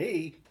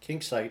 hey,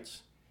 kink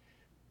sites,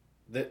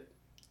 that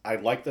I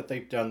like that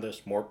they've done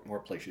this. More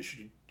places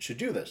should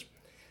do this.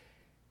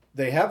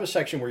 They have a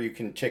section where you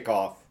can tick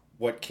off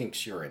what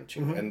kinks you're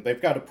into, and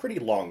they've got a pretty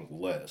long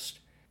list,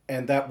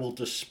 and that will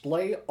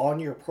display on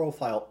your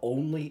profile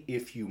only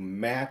if you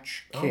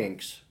match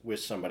kinks with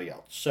somebody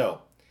else.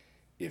 So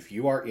if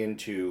you are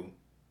into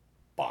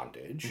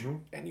bondage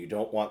and you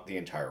don't want the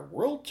entire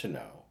world to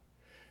know,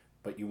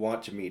 but you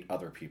want to meet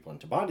other people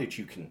into bondage,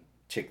 you can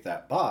tick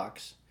that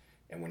box,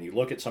 and when you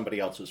look at somebody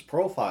else's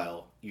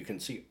profile, you can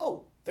see,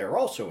 oh, they're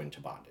also into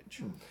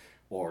bondage,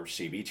 or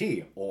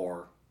CBT,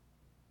 or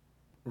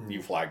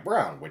U Flag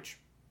Brown, which,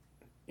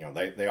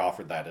 they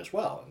offered that as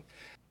well. And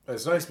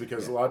it's nice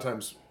because a lot of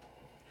times,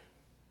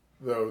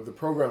 the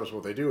programs,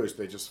 what they do is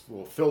they just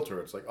will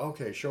filter. It's like,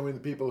 okay, show me the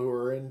people who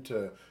are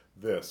into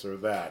this or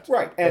that.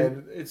 Right.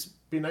 And it's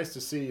be nice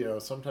to see,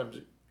 sometimes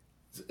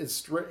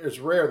it's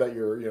rare that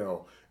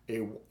you're,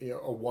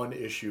 a one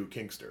issue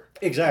kinkster.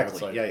 Exactly.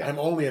 It's like, yeah. I'm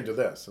only into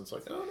this. It's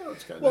like, oh no,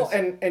 it's kind of well,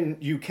 nice. and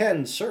you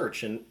can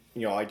search, and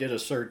I did a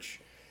search,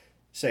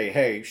 say,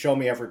 hey, show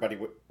me everybody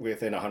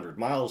within 100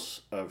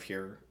 miles of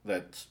here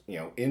that's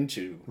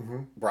into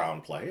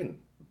brown play, and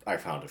I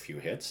found a few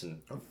hits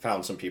and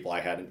found some people I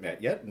hadn't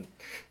met yet, and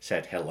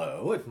said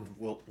hello, and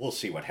we'll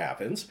see what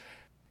happens.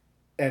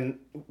 And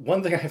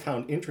one thing I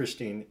found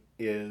interesting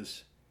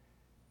is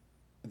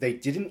they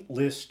didn't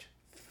list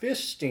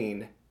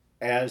fisting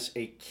as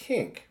a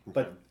kink,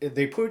 but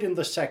they put in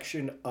the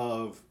section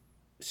of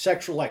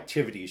sexual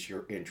activities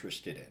you're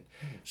interested in.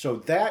 So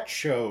that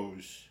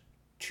shows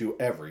to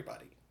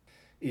everybody.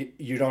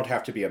 you don't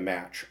have to be a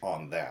match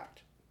on that.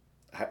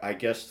 I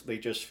guess they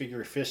just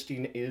figure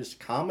fisting is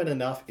common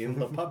enough in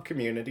the pub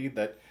community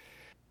that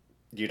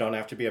you don't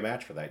have to be a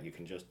match for that. You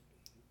can just,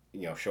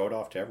 show it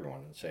off to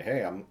everyone and say,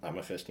 hey, I'm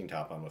a fisting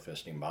top, I'm a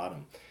fisting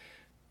bottom.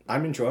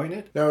 I'm enjoying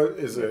it. Now,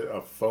 is it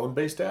a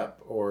phone-based app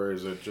or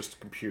is it just a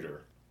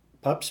computer?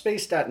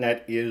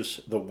 Pubspace.net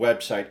is the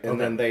website, and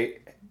then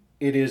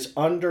it is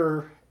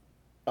under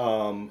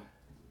an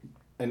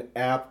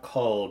app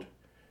called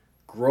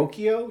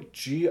Grokio,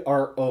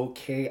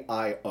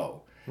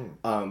 Grokio,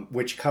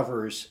 which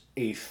covers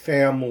a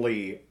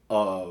family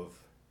of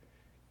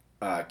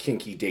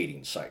kinky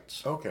dating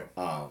sites. Okay.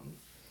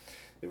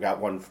 They've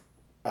got one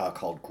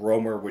called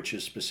Gromer, which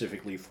is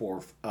specifically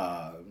for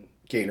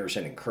gainers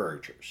and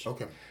encouragers.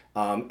 Okay.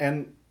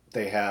 And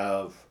they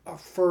have a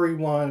furry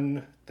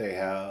one. They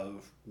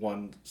have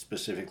one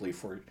specifically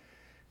for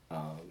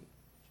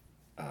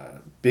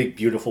big,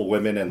 beautiful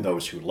women and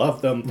those who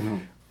love them. Mm-hmm.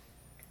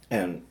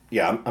 And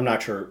yeah, I'm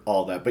not sure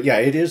all that. But yeah,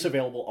 it is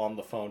available on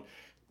the phone.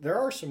 There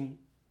are some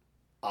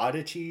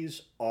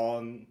oddities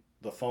on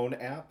the phone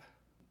app,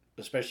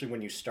 especially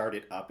when you start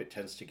it up. It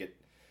tends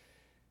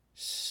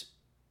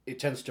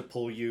to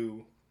pull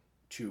you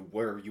to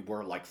where you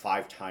were like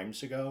 5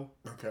 times ago.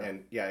 Okay.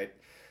 And yeah,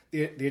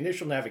 the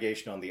initial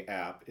navigation on the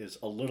app is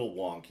a little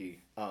wonky,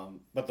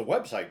 but the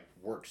website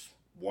works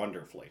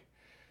wonderfully.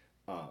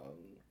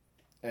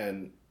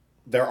 And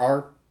there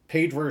are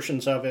paid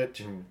versions of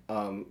it.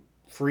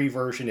 Free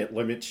version, it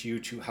limits you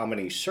to how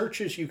many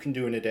searches you can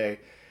do in a day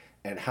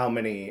and how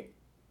many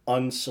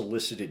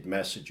unsolicited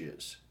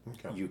messages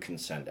you can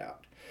send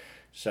out.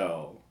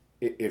 So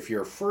if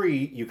you're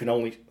free, you can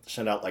only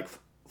send out like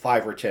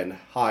 5 or 10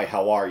 hi,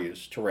 how are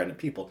yous to random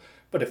people.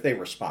 But if they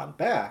respond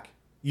back,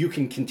 you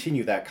can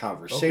continue that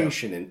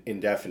conversation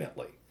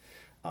indefinitely.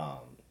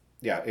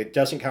 It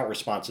doesn't count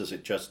responses.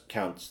 It just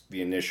counts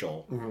the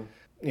initial,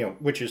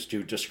 which is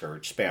to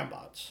discourage spam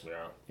bots.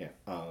 Yeah.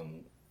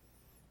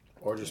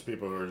 Or just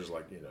people who are just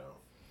like,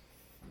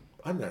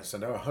 I'm going to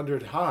send out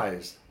 100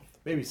 highs.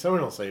 Maybe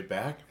someone will say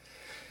back.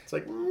 It's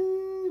like,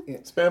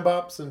 spam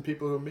bots and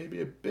people who may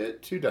be a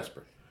bit too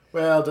desperate.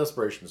 Well,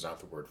 desperation is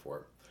not the word for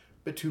it.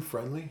 Bit too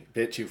friendly.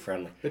 Bit too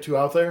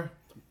out there.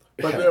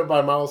 But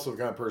I'm also the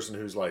kind of person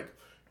who's like,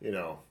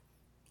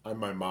 I'm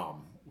my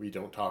mom. We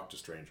don't talk to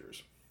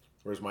strangers.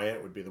 Whereas my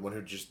aunt would be the one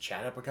who'd just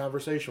chat up a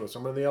conversation with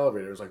someone in the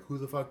elevator. It's like, who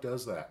the fuck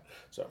does that?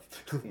 So,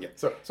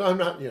 so I'm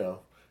not,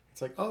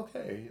 it's like,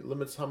 okay, it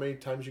limits how many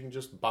times you can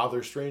just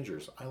bother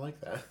strangers. I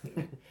like that.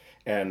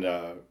 And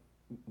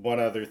one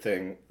other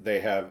thing,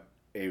 they have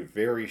a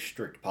very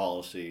strict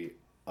policy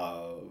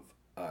of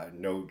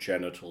no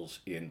genitals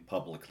in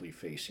publicly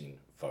facing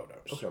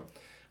photos. Okay.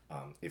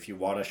 If you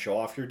want to show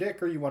off your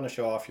dick or you want to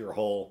show off your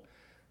hole,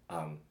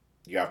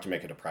 you have to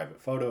make it a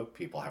private photo.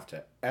 People have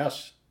to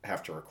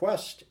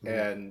request,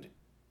 and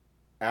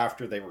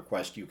after they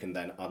request, you can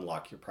then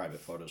unlock your private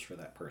photos for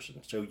that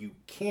person. So you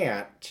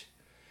can't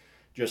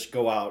just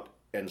go out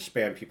and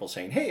spam people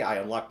saying, hey, I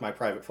unlocked my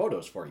private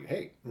photos for you.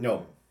 Hey,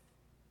 no.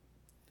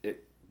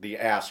 The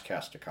ask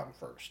has to come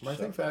first. I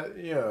think that,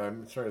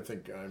 I'm trying to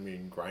think,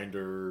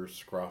 Grindr,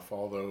 Scruff,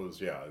 all those,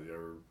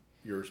 your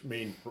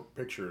main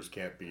pictures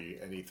can't be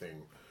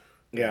anything.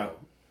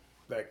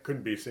 That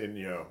couldn't be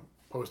seen,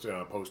 posted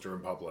on a poster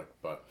in public,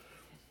 but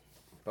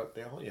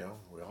they all,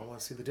 we all want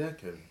to see the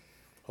dick and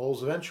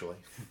holes eventually.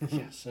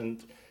 Yes,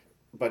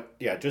 but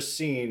just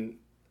seeing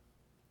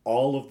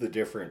all of the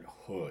different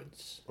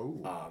hoods.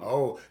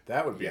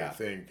 That would be a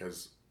thing,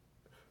 because,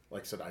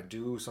 like I said, I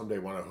do someday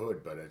want a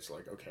hood, but it's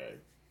like, okay,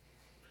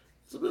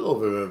 it's a little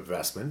bit of an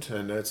investment,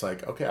 and it's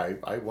like, okay,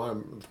 I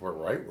want the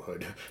right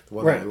hood, the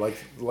one that I like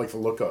the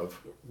look of.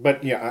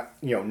 But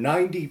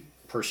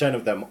 90%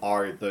 of them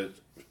are the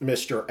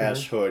Mr.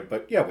 S hood,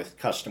 but with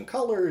custom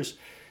colors.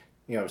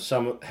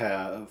 Some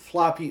have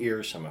floppy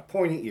ears, some have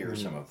pointy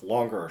ears, some have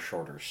longer or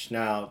shorter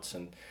snouts,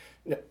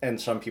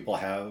 and some people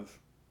have,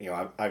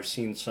 I've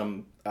seen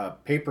some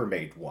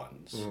paper-made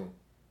ones,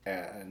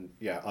 and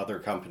other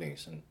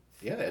companies, and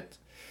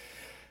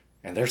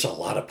and there's a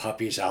lot of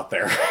puppies out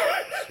there.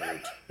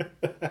 Sweet.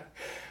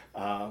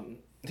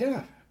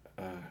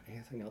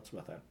 Anything else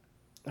about that?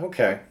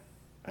 Okay,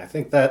 I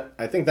think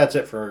that's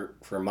it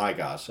for my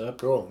gossip.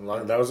 Cool.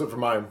 That was it for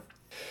mine.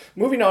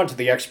 Moving on to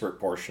the expert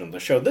portion of the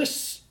show.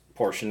 This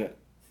portion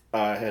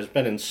has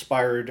been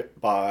inspired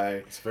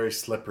by... It's a very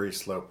slippery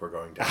slope we're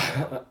going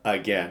down.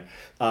 Again.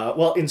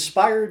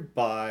 Inspired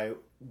by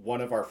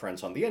one of our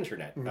friends on the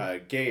internet,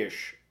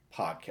 Gayish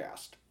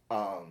Podcast.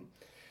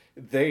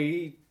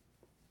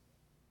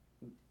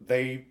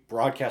 They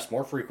broadcast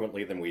more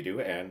frequently than we do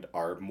and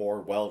are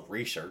more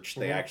well-researched.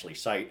 They actually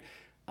cite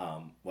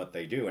what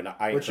they do.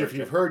 Which, if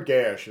you've heard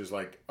Gayish, is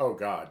like, oh,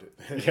 God.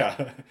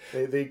 Yeah.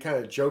 they kind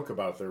of joke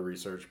about their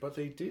research, but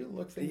they do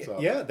look things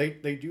up. Yeah,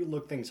 they do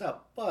look things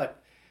up.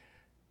 But,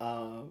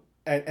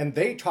 and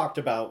they talked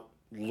about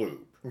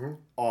lube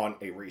on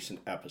a recent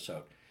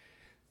episode.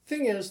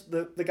 Thing is,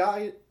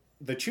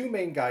 the two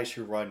main guys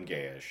who run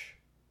Gayish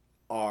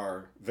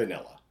are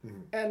vanilla.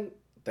 And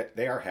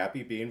they are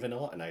happy being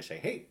vanilla, and I say,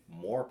 hey,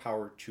 more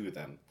power to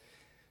them.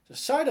 The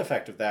side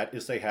effect of that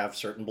is they have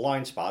certain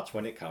blind spots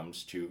when it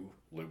comes to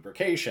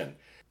lubrication.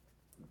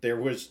 There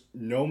was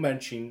no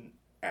mention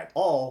at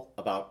all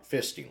about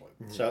fisting lube.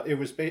 Mm-hmm. So it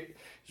was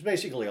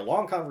basically a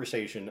long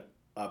conversation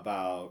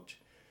about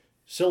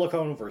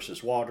silicone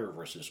versus water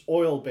versus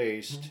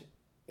oil-based,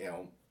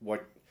 mm-hmm.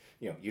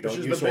 You don't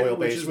use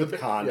oil-based with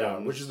condoms. Yeah,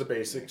 which is the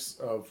basics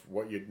of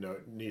what you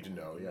need to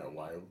know. Yeah,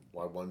 why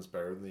one's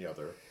better than the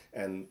other.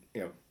 And,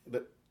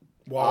 the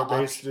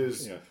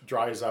water-based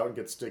dries out and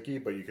gets sticky,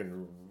 but you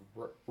can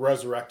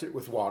resurrect it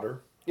with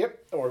water.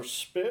 Yep, or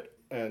spit.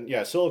 And,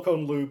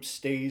 silicone lube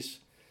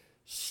stays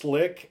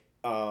slick.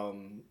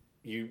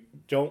 You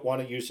don't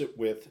want to use it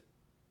with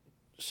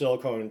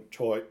silicone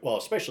toy, well,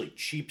 especially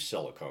cheap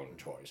silicone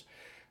toys.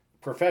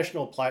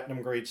 Professional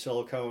platinum grade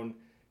silicone,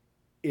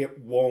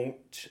 it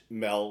won't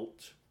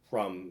melt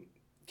from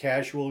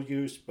casual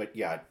use, but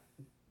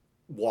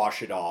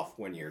wash it off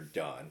when you're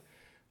done.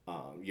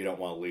 You don't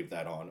want to leave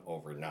that on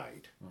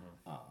overnight.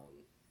 Mm-hmm.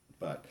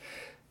 But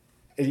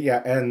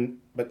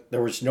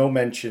there was no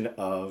mention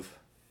of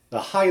the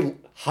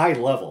high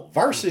level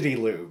varsity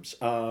lubes.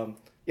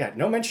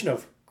 No mention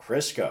of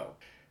Crisco.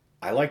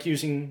 I like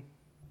using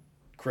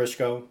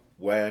Crisco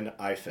when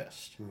I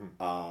fist.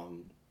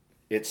 Mm-hmm.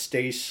 It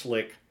stays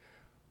slick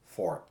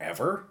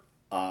forever.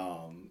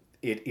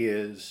 It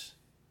is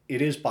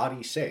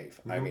body safe.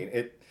 Mm-hmm. I mean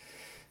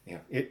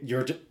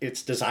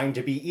it's designed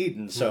to be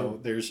eaten, so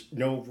mm-hmm. there's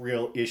no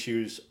real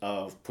issues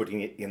of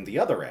putting it in the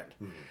other end.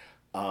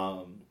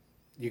 Mm-hmm.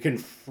 You can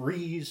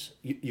freeze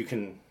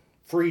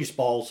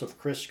balls of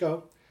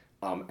Crisco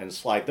and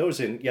slide those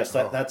in. Yes,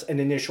 that's an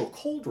initial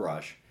cold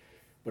rush,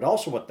 but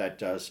also what that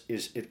does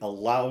is it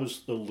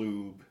allows the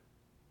lube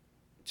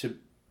to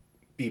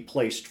be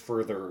placed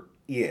further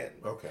in.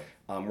 Okay.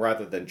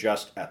 Rather than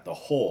just at the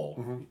hole.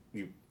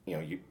 Mm-hmm.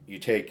 You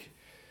take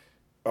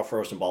a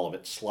frozen ball of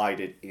it, slide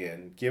it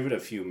in, give it a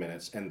few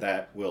minutes, and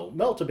that will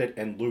melt a bit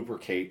and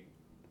lubricate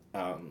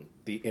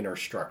the inner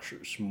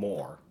structures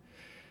more.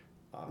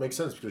 Makes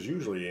sense, because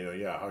usually,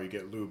 how you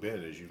get lube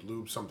in is you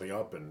lube something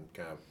up and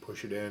kind of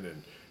push it in,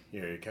 and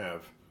you're kind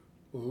of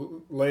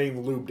laying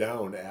the lube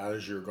down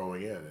as you're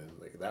going in, and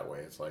that way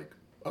it's like,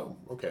 oh,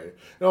 okay.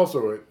 And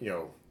also,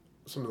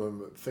 some of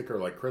them thicker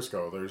like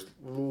Crisco, there's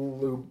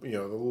lube, the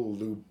little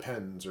lube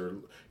pens, or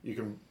you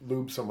can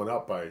lube someone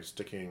up by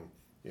sticking,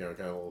 kind of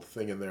a little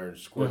thing in there and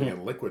squirting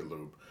mm-hmm. in liquid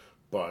lube.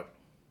 But,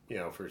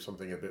 for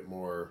something a bit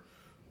more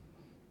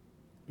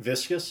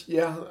viscous.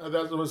 Yeah,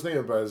 that's what I was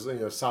thinking about,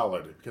 is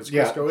solid, because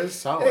Crisco is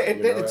solid.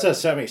 It's a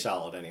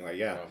semi-solid anyway.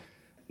 Yeah.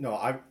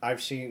 No,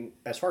 I've seen,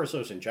 as far as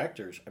those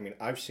injectors,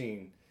 I've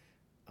seen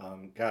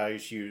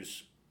guys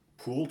use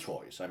pool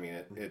toys.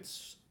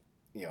 It's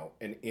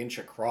an inch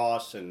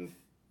across and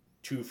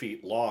 2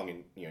 feet long,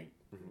 and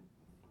mm-hmm.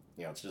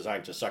 It's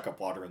designed to suck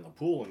up water in the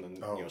pool and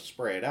then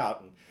spray it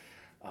out, and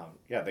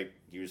they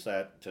use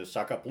that to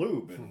suck up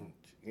lube and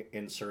mm-hmm.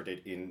 insert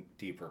it in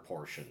deeper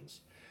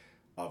portions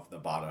of the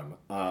bottom.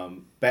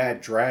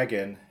 Bad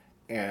Dragon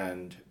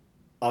and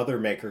other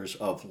makers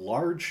of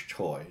large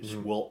toys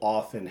mm-hmm. will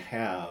often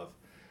have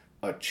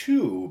a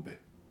tube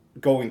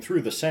going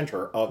through the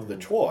center of mm-hmm. the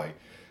toy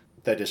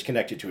that is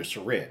connected to a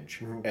syringe,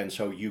 mm-hmm. and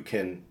so you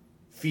can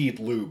feed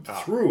lube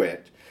through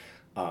it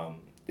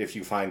if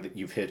you find that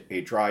you've hit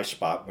a dry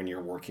spot when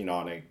you're working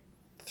on a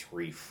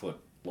 3-foot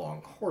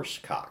long horse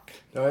cock.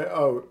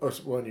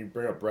 When you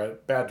bring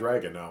up Bad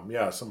Dragon,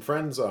 some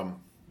friends,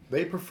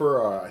 they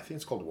prefer, I think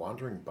it's called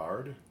Wandering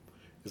Bard,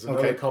 is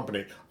another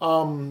company.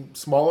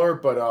 Smaller,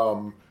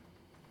 but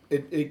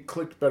it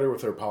clicked better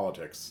with their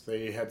politics.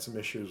 They had some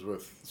issues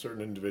with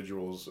certain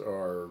individuals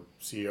or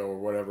CEO or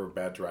whatever,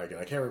 Bad Dragon.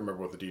 I can't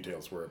remember what the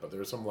details were, but there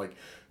was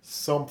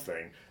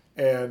something.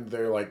 And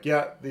they're like,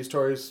 these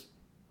toys,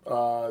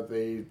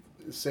 they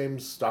same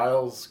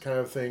styles kind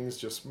of things,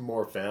 just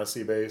more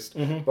fantasy based,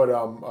 mm-hmm.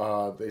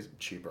 but they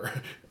cheaper.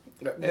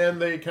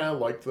 And they kind of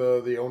like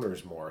the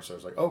owners more. So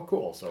it's like, oh,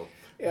 cool. So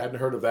I hadn't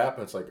heard of that,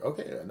 but it's like,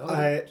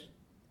 okay.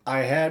 I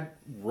had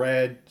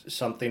read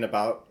something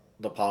about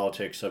the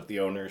politics of the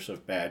owners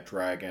of Bad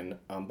Dragon,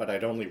 but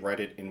I'd only read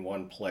it in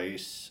one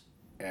place,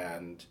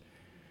 and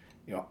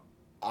well,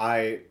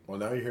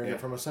 now you're hearing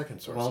it from a second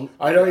source. Well,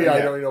 I don't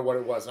know what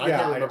it was. I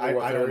can't remember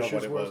what their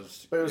issues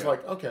was. But it was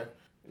like, okay,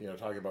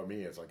 talking about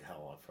me, it's like,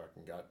 hell, I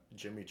fucking got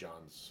Jimmy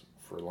John's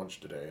for lunch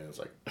today, and it's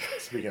like,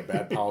 speaking of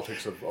bad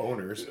politics of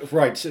owners,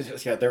 right? So,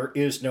 there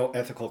is no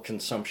ethical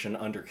consumption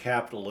under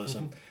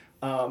capitalism,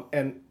 mm-hmm.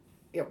 And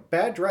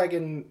Bad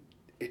Dragon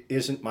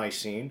isn't my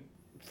scene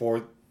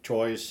for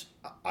toys.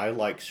 I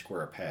like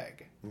Square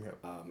Peg,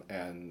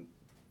 and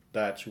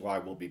that's who I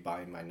will be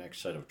buying my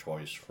next set of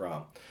toys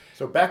from.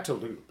 So back to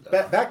lube.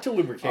 Back to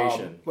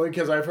lubrication.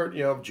 Because I've heard,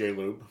 of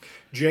J-Lube.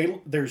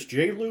 There's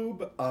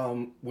J-Lube,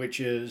 which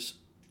is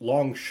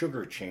long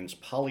sugar chains.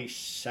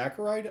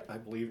 Polysaccharide, I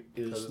believe,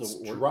 is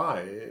the word. Dry.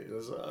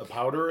 It's a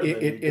powder, and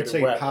it's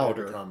a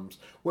powder.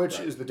 Which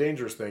is the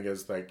dangerous thing,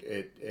 is like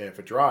if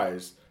it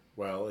dries,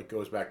 well, it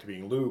goes back to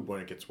being lube when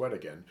it gets wet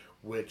again,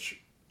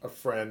 which a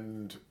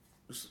friend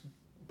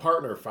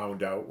partner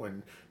found out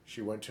when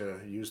she went to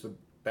use the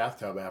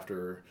bathtub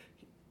after,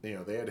 they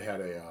had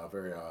had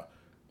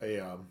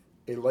a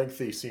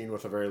lengthy scene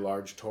with a very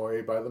large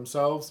toy by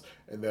themselves,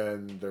 and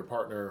then their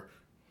partner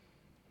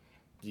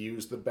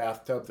used the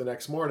bathtub the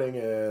next morning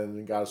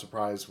and got a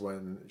surprise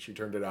when she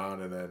turned it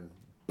on, and then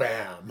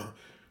bam!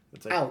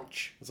 It's like,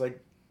 ouch. It's like,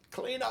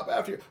 clean up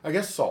after you. I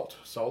guess salt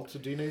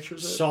denatures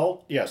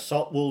it.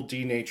 Salt will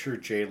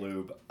denature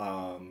J-Lube.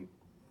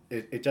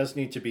 It does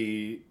need to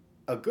be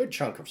a good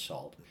chunk of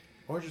salt.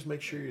 Or just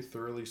make sure you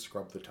thoroughly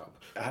scrub the tub.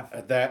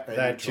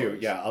 That too,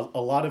 yeah.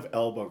 A lot of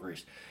elbow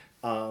grease.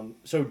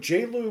 So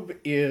J-Lube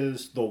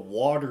is the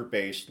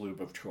water-based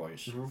lube of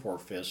choice for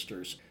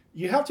fisters.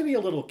 You have to be a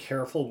little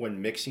careful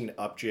when mixing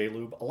up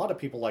J-Lube. A lot of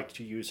people like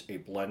to use a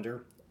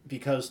blender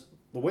because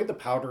the way the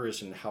powder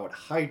is and how it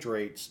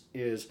hydrates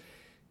is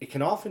it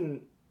can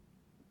often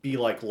be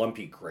like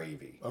lumpy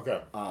gravy.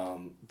 Okay.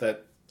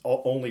 That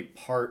only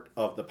part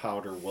of the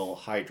powder will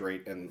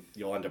hydrate and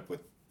you'll end up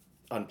with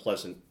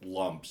unpleasant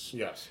lumps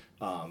Yes.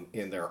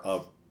 in there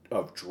of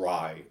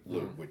dry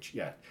lube, which,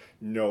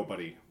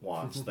 nobody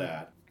wants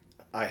that.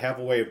 I have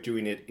a way of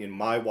doing it in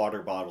my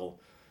water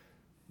bottle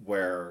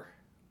where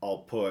I'll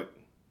put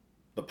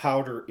the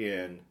powder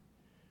in,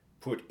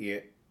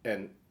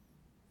 and,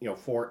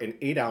 for an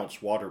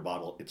 8-ounce water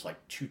bottle, it's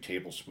like 2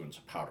 tablespoons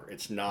of powder.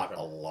 It's not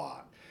a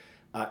lot.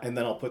 And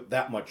then I'll put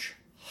that much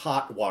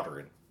hot water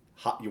in.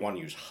 You want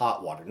to use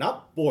hot water,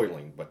 not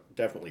boiling, but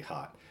definitely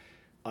hot.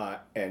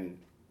 And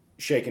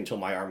shake until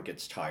my arm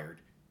gets tired.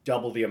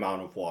 Double the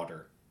amount of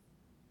water.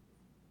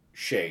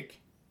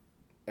 Shake.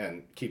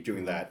 And keep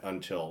doing that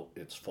until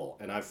it's full.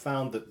 And I've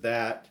found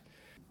that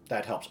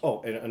helps.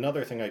 Oh, and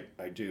another thing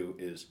I do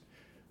is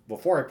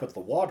before I put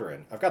the water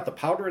in, I've got the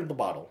powder in the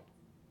bottle.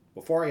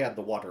 Before I add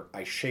the water,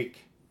 I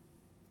shake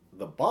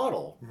the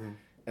bottle,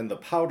 and the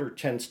powder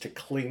tends to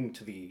cling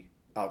to the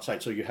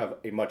outside, so you have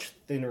a much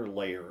thinner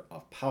layer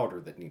of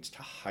powder that needs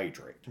to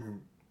hydrate.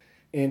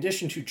 In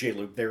addition to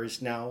J-Lube, there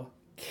is now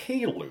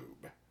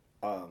K-Lube,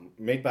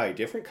 made by a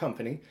different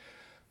company.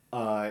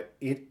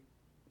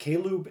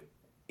 K-Lube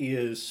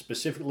is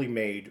specifically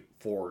made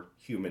for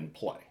human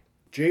play.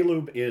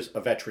 J-Lube is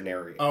a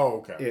veterinarian.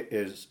 Oh, okay.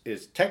 It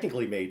is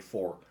technically made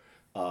for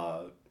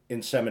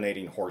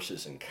inseminating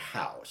horses and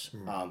cows.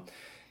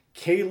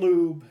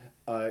 K-Lube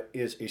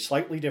is a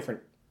slightly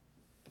different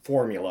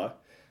formula,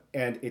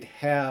 and it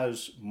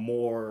has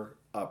more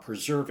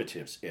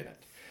preservatives in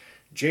it.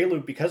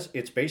 J-Lube, because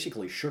it's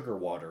basically sugar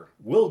water,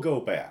 will go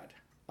bad.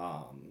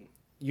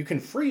 You can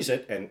freeze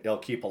it and it'll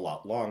keep a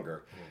lot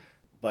longer.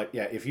 But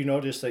yeah, if you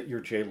notice that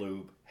your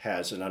J-Lube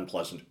has an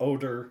unpleasant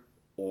odor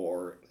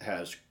or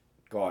has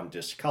gone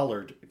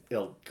discolored,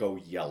 it'll go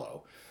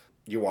yellow.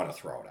 You want to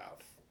throw it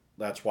out.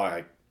 That's why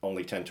I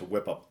only tend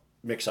to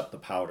mix up the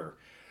powder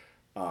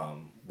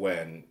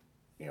when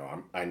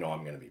I know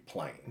I'm going to be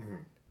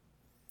playing.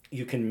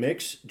 You can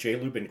mix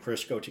J-Lube and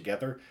Crisco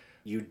together.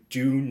 You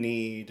do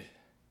need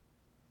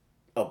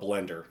a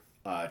blender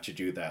to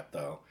do that,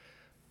 though.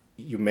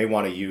 You may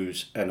want to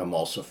use an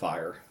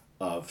emulsifier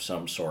of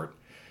some sort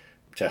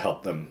to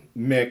help them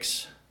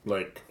mix.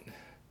 Like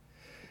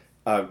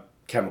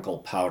chemical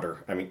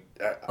powder. I mean,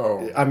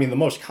 the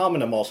most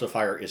common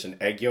emulsifier is an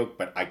egg yolk,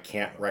 but I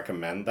can't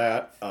recommend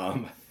that.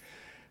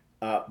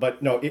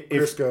 But no,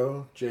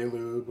 Crisco,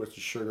 J-Lube with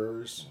the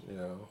sugars,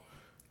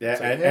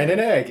 Yeah, and an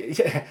egg.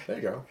 Yeah. There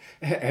you go.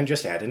 And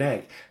just add an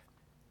egg.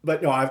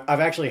 But no, I've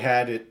actually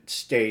had it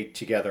stay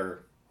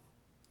together,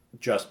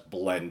 just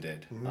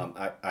blended.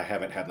 I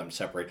haven't had them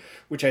separate,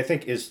 which I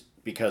think is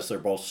because they're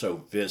both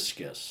so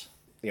viscous.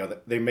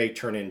 They may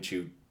turn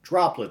into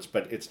droplets,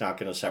 but it's not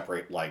going to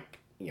separate like,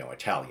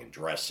 Italian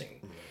dressing.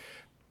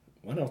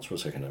 What else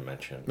was I going to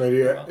mention?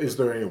 Is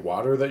there any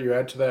water that you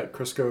add to that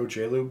Crisco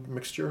J-Lube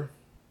mixture?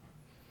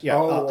 Yeah,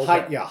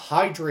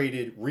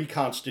 hydrated,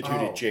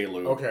 reconstituted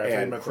J-Lube. Okay,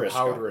 and meant Crisco. The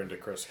powder into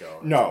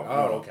Crisco. No.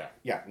 Okay.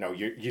 Yeah, no.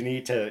 You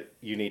need to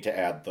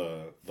add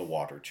the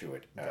water to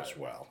it as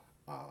well.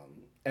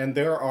 And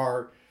there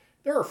are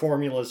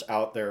formulas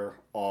out there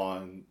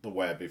on the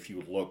web if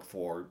you look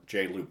for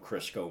J-Lube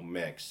Crisco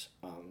mix.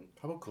 How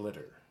about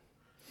glitter?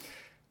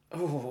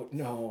 Oh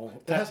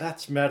no,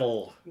 that's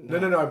metal. No.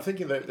 I'm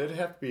thinking that there'd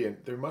have to be.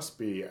 There must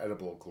be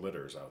edible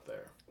glitters out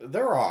there.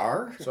 There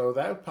are. So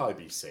that would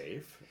probably be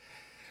safe.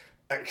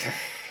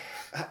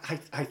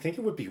 I think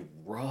it would be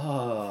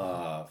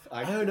rough.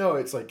 I don't know.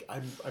 It's like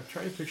I'm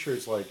trying to picture.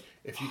 It's like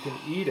if you can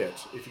eat it,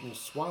 if you can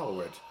swallow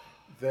it,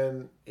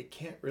 then it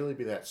can't really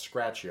be that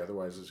scratchy.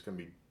 Otherwise, it's going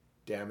to be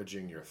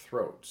damaging your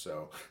throat.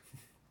 So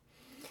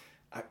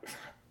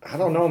I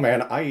don't know,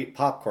 man. I eat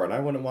popcorn. I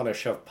wouldn't want to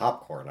shove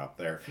popcorn up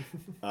there.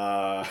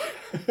 I'm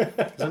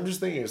just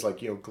thinking, it's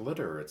like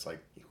glitter. It's like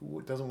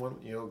who doesn't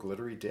want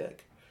glittery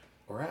dick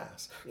or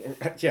ass?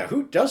 Yeah,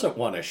 who doesn't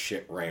want to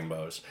shit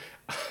rainbows?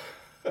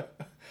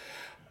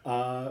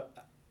 How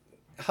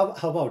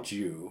about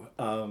you?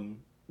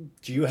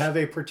 Do you have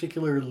a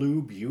particular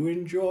lube you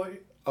enjoy?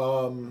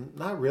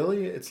 Not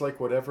really. It's like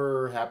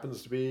whatever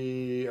happens to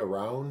be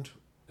around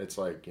It's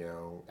like,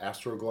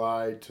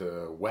 Astroglide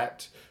to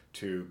wet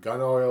to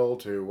gun oil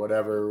to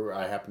whatever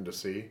I happen to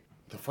see.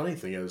 The funny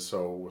thing is,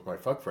 so with my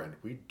fuck friend,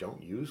 we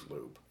don't use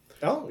lube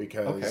Oh,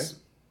 because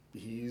okay.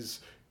 he's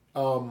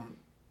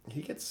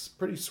he gets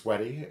pretty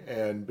sweaty,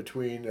 and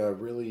between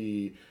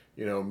really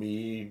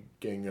me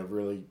getting a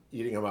really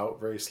eating him out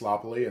very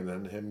sloppily and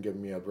then him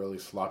giving me a really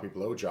sloppy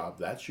blowjob,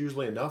 that's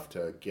usually enough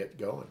to get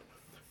going.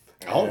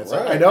 All And it's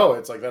like, I right. know,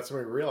 it's like that's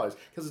when we realize,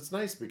 because it's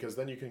nice because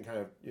then you can kind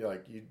of you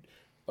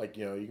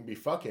can be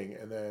fucking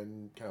and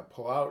then kind of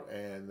pull out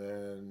and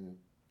then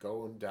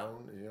go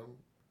down,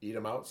 eat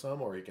him out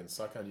some, or he can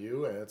suck on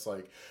you, and it's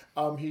like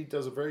he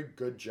does a very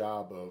good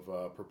job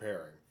of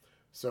preparing.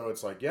 So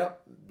it's like,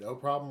 yep, no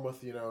problem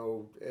with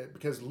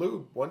because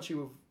lube, once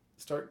you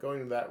start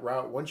going that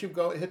route, once you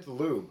go hit the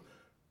lube,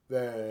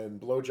 then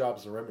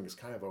blowjobs and rimming is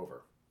kind of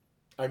over.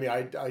 I mean,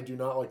 I do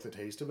not like the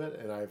taste of it,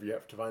 and I've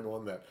yet to find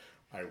one that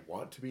I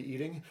want to be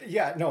eating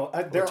Yeah, no,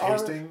 or there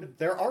tasting.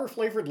 are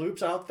flavored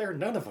lubes out there.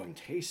 None of them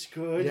taste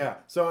good. Yeah.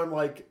 So I'm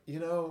like,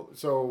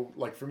 so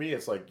like for me,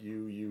 it's like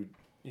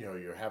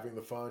you're having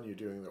the fun, you're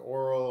doing the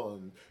oral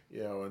and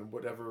and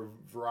whatever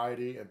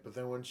variety, but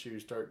then once you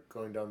start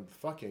going down the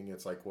fucking,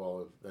 it's like,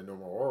 well, then no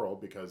more oral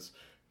because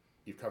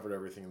you've covered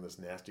everything in this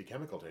nasty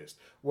chemical taste.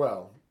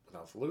 Well,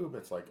 without the lube,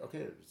 it's like, okay,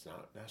 it's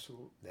not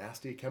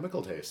nasty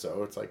chemical taste,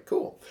 so it's like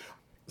cool.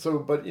 So,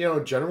 but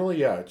generally,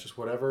 yeah, just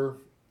whatever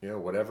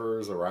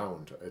is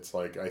around. It's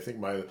like I think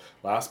my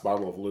last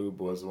bottle of lube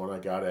was the one I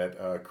got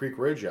at Creek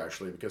Ridge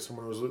actually, because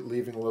someone was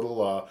leaving a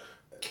little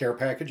Care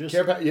packages.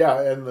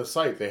 yeah, and the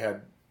site they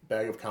had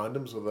bag of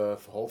condoms with a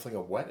whole thing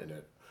of wet in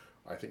it.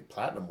 I think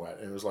platinum wet,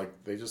 and it was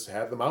like they just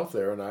had them out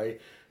there, and I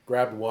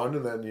grabbed one,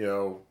 and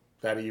then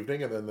that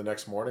evening, and then the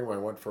next morning when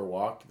I went for a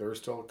walk, there were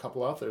still a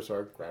couple out there, so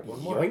I grabbed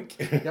one more.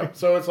 Yoink. Yep.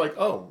 So it's like,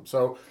 oh,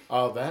 so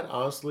that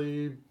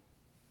honestly,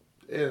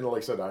 and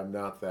like I said, I'm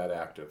not that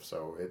active,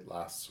 so it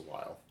lasts a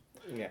while.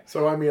 Yeah.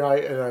 So I mean,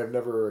 I've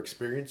never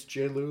experienced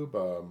J Lube.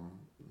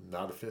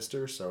 Not a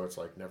fister, so it's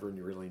like never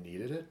really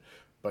needed it.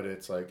 But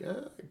it's like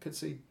I could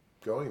see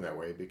going that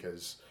way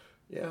because,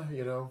 yeah,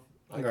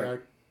 I Right. got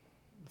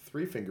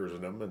three fingers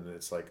in them, and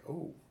it's like,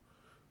 oh,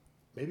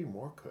 maybe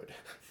more could.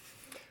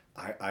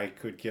 I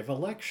could give a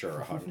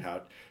lecture on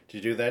how to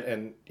do that.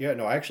 And yeah,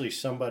 no, actually,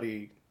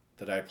 somebody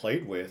that I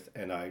played with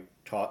and I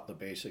taught the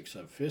basics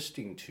of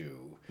fisting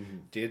to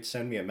did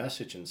send me a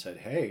message and said,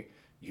 hey,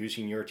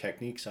 using your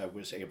techniques, I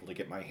was able to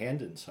get my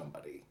hand in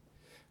somebody.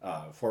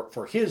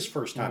 For his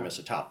first time as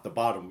a top, the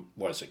bottom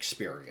was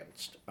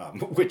experienced,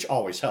 which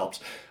always helps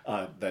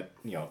that,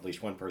 at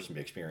least one person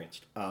be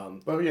experienced.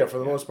 But yeah, for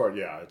the most part,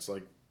 yeah, it's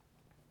like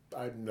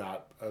I'm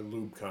not a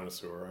lube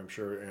connoisseur. I'm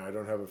sure, and I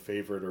don't have a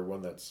favorite or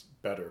one that's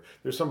better.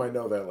 There's some I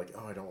know that like,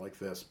 oh, I don't like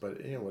this, but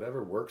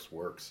whatever works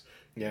works.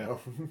 Yeah.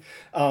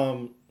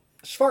 know?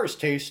 As far as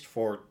taste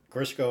for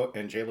Crisco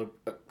and J-Lube,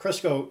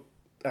 Crisco,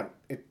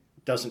 it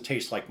doesn't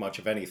taste like much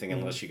of anything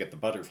unless you get the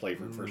butter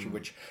flavored version,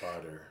 which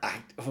Butter.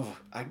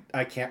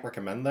 I can't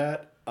recommend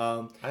that.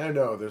 I don't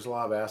know. There's a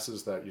lot of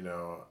asses that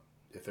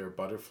if they're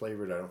butter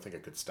flavored, I don't think I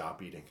could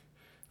stop eating.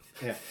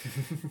 Yeah,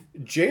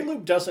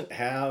 J-Lube doesn't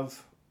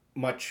have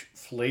much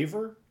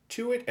flavor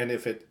to it, and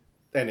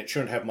it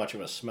shouldn't have much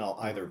of a smell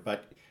either,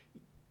 but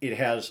it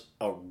has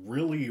a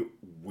really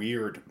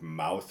weird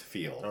mouth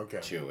feel Okay.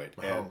 to it,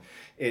 Oh.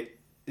 and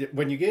it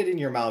when you get it in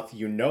your mouth,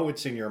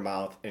 it's in your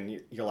mouth,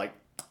 and you're like,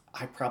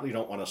 I probably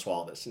don't want to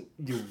swallow this, and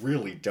you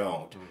really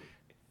don't.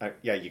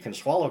 Yeah, you can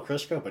swallow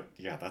Crisco, but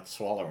yeah, that's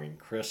swallowing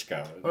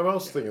Crisco. I'm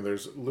also thinking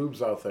there's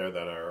lubes out there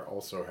that are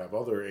also have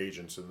other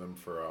agents in them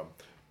for,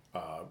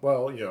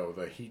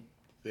 the heat,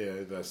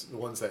 the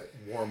ones that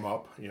warm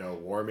up,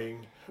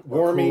 warming,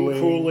 or Warming,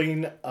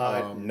 cooling,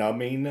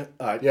 numbing.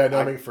 Yeah,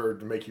 numbing to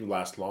make you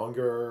last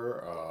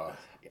longer.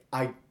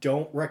 I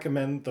don't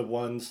recommend the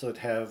ones that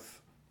have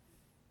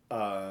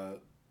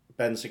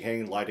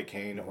benzocaine,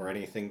 lidocaine, or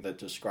anything that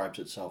describes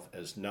itself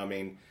as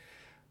numbing,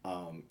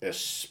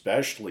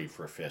 especially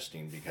for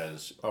fisting,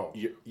 because Oh.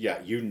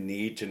 you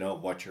need to know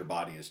what your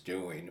body is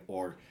doing.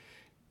 Or,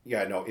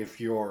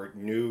 if you're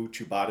new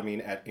to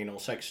bottoming at anal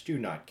sex, do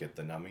not get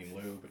the numbing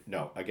lube.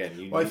 No,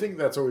 again, Well, I think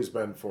that's always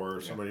been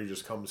for someone who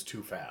just comes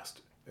too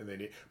fast, and they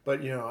need.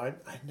 But I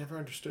never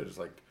understood. It's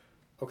like,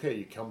 okay,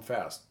 you come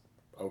fast,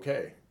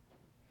 okay,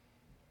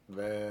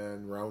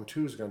 then round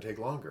two is going to take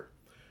longer.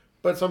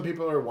 But some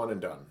people are one and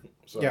done,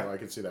 so Yeah. I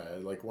can see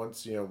that. Like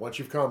once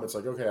you've come, it's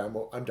like, okay,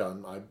 I'm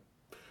done.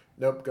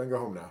 Nope, gonna go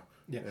home now.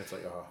 Yeah. And it's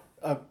like, oh,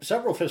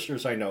 Several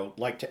fisters I know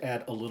like to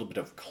add a little bit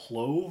of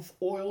clove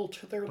oil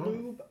to their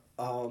lube.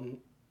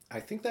 I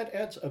think that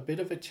adds a bit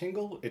of a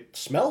tingle. It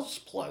smells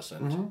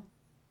pleasant.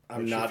 I'm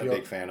Makes you not a feel-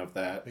 big fan of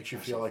that. makes you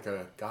feel like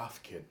a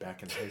goth kid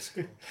back in high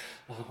school.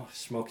 Oh,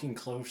 smoking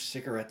clove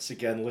cigarettes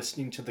again,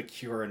 listening to The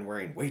Cure, and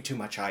wearing way too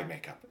much eye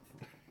makeup.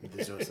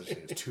 There's no such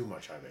thing as too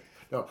much. I make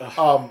no.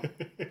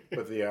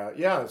 But the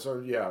yeah. So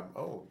yeah.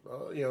 Oh,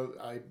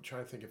 I'm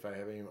trying to think if I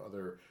have any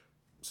other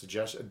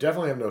suggestions.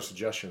 Definitely have no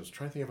suggestions.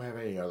 Trying to think if I have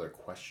any other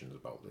questions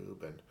about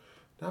lube, and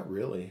not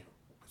really.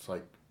 It's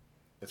like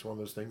it's one of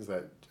those things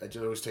that I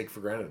just always take for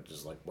granted.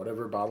 Just like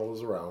whatever bottle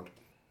is around.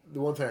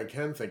 The one thing I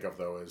can think of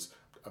though is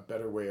a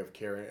better way of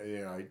carrying.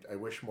 You know, I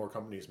wish more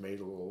companies made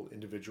little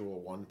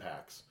individual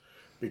 1-packs,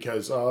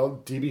 because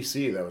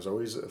DBC, that was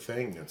always a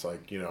thing. It's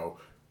like, you know,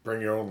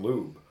 bring your own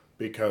lube,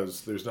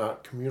 because there's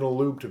not communal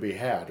lube to be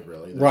had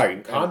really. There's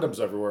Right. condoms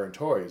everywhere and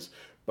toys,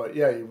 but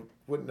yeah, you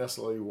wouldn't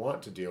necessarily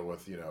want to deal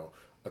with, you know,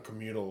 a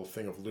communal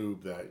thing of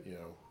lube that, you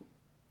know,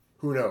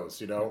 who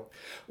knows, you know.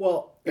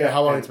 Well, Yeah,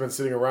 how long it's been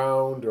sitting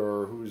around,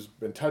 or who's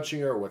been touching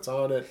it, or what's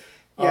on it.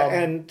 Yeah,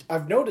 and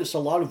I've noticed a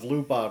lot of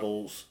lube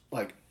bottles,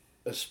 like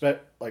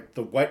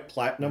the wet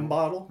platinum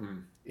bottle.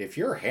 If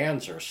your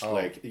hands are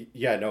slick,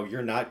 yeah, no,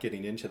 you're not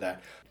getting into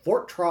that.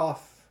 Fort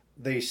Trough,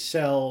 they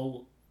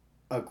sell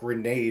a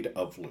grenade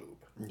of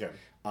lube.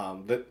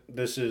 Okay.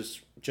 This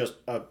is just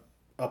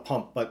a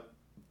pump, but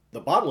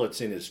the bottle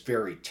it's in is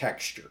very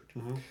textured.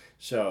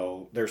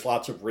 So there's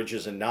lots of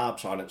ridges and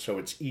knobs on it, so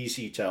it's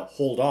easy to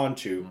hold on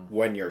to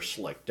when you're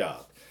slicked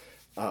up.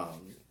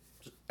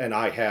 And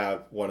I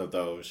have one of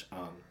those.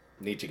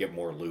 Need to get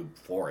more lube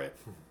for it.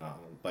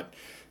 But,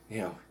 you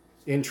know,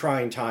 in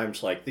trying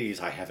times like these,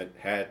 I haven't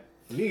had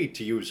need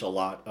to use a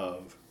lot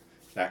of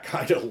that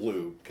kind of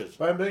lube.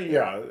 But I mean,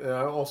 yeah, and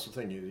I also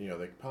think, you know,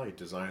 they could probably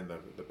design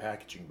the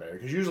packaging better,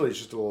 because usually it's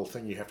just a little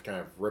thing you have to kind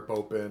of rip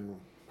open,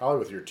 probably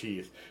with your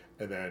teeth,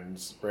 and then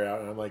spray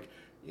out. And I'm like,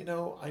 you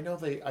know,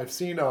 I've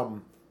seen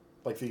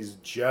like these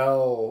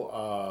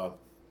gel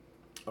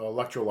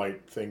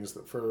electrolyte things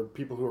that for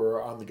people who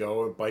are on the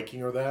go and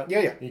biking or that.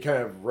 Yeah. You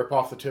kind of rip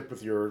off the tip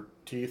with your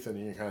teeth and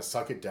you kind of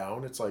suck it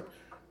down. It's like,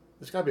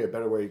 there's got to be a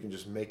better way you can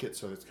just make it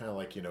so it's kind of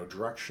like, you know,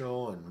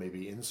 directional and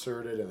maybe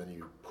inserted, and then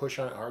you push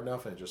on it hard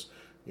enough and it just,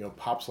 you know,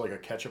 pops like a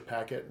ketchup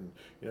packet, and,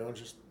 you know,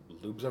 just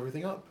lubes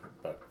everything up.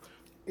 But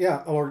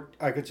yeah, or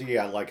I could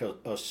see, like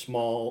a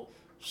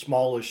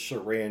smallish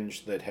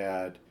syringe that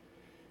had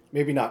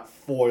maybe not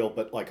foil,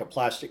 but like a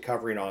plastic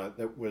covering on it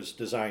that was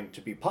designed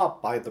to be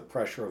popped by the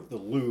pressure of the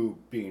lube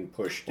being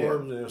pushed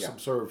or, in. you know, some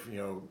sort of, you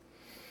know,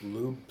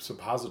 lube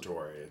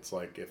suppository. It's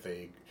like if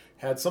they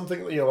had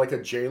something, you know, like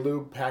a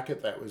J-Lube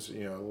packet that was,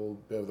 you know, a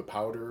little bit of the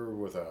powder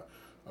with a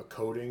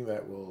coating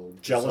that will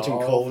Gelatin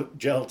dissolve.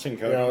 gelatin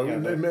You know,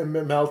 coating.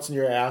 it melts in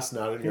your ass,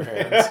 not in your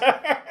hands.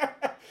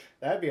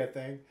 That'd be a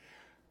thing.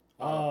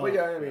 But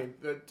yeah, I mean,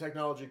 the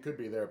technology could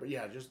be there. But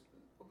yeah, just,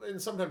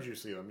 and sometimes you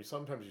see them.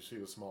 Sometimes you see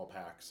the small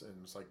packs, and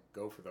it's like,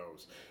 go for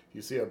those. If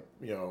you see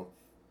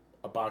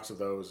a box of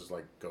those, is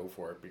like, go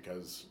for it,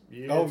 because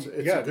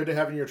it's good to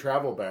have in your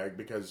travel bag,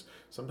 because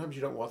sometimes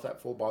you don't want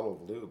that full bottle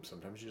of lube.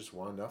 Sometimes you just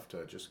want enough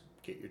to just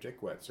get your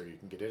dick wet so you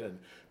can get it in.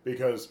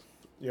 Because,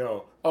 you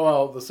know,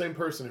 the same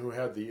person who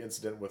had the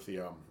incident with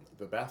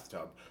the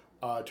bathtub,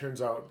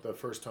 turns out the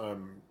first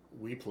time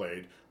we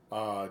played,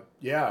 I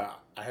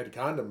had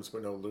condoms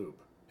but no lube.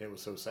 It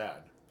was so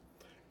sad.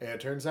 And it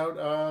turns out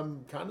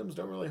condoms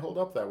don't really hold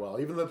up that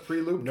well. Even the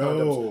pre-lube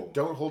condoms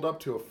don't hold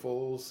up to a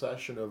full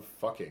session of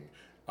fucking.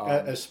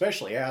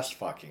 Especially ass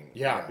fucking.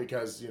 Yeah,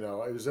 because, you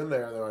know, it was in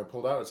there, and then when I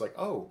pulled out, it's like,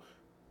 oh,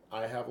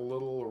 I have a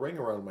little ring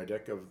around my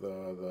dick of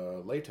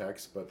the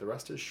latex, but the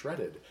rest is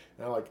shredded.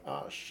 And I'm like,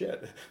 oh,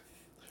 shit.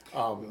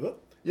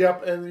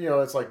 Yep, and, you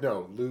know, it's like,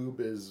 no, lube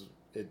is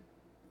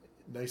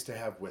nice to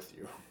have with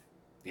you.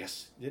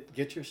 Yes,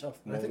 get yourself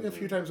more. And I think a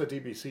few times at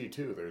DBC,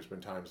 too, there's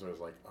been times where I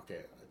was like, okay,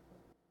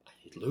 I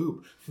need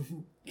lube.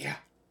 Yeah.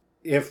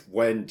 If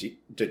when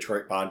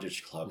Detroit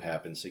Bondage Club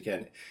happens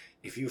again,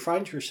 if you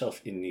find yourself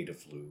in need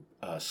of lube,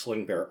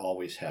 Sling Bear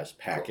always has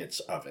packets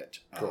of it.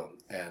 Cool.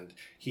 And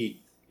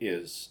he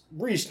is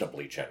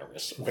reasonably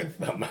generous with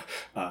them.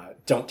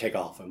 Don't take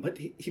all of them, but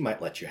he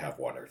might let you have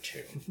one or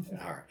two.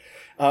 All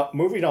right.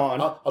 Moving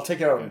on. I'll take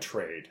it out in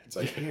trade. It's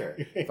like, here,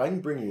 if I can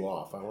bring you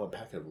off, I want a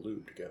packet of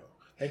lube to go.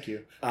 Thank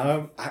you.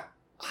 I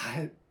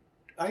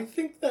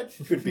think that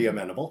could be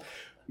amenable.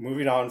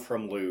 Moving on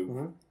from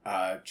lube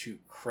to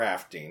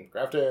crafting.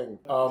 Crafting.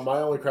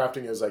 My only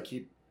crafting is I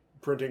keep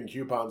printing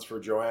coupons for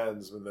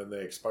Joann's, and then they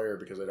expire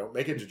because I don't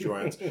make it to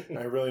Joann's. And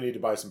I really need to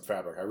buy some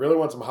fabric. I really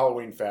want some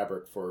Halloween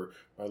fabric for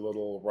my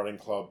little running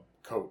club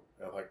coat.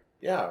 And I'm like,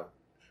 yeah,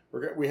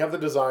 we have the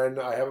design.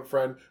 I have a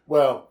friend.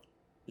 Well,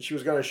 she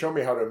was going to show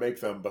me how to make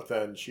them, but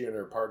then she and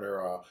her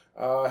partner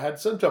had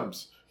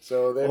symptoms.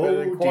 So they've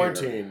been in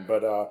quarantine,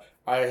 but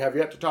I have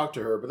yet to talk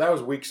to her. But that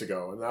was weeks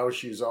ago, and now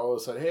she's all of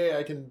a sudden, hey,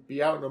 I can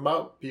be out and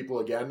about people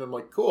again. I'm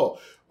like, cool.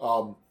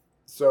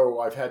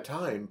 So I've had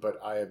time, but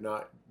I have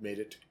not made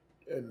it.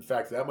 In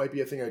fact, that might be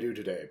a thing I do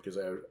today, because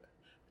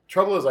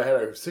trouble is I had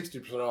a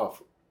 60%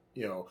 off,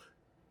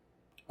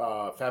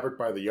 Fabric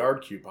by the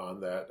Yard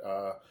coupon that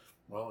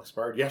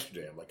expired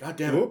yesterday. I'm like, God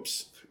damn it.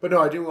 Oops. But no,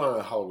 I do want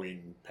a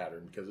Halloween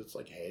pattern, because it's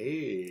like,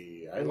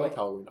 hey, I like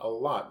Halloween a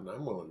lot, and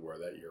I'm willing to wear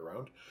that year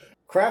round.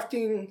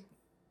 Crafting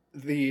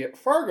the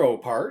Fargo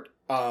part,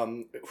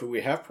 who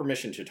we have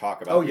permission to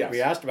talk about. Oh, yes.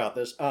 We asked about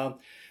this.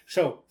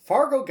 So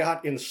Fargo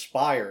got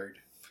inspired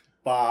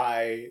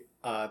by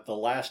the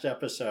last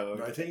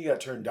episode. I think he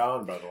got turned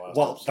down by the last episode.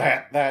 Well,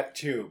 that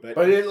too.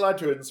 But it led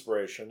to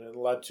inspiration, and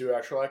led to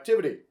actual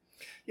activity.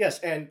 Yes,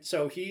 and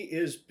so he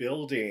is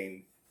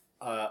building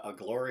a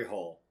glory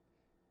hole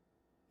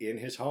in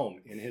his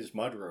home, in his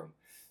mudroom.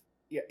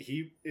 Yeah,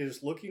 he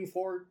is looking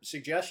for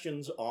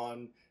suggestions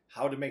on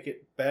how to make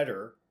it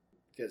better.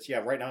 Because, yeah,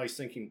 right now he's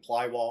thinking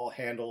plywall,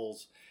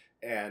 handles,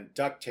 and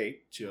duct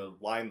tape to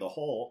line the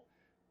hole.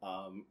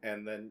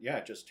 And then,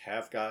 yeah, just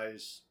have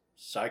guys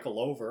cycle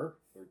over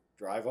or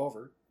drive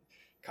over,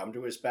 come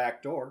to his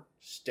back door,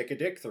 stick a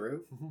dick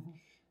through.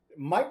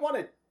 Might want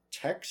to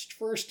text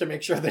first to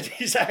make sure that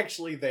he's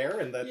actually there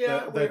and that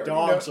the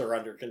dogs are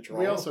under control.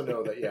 We also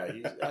know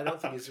that, I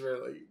don't think he's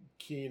really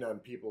keen on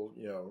people,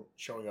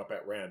 showing up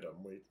at random.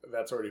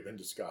 That's already been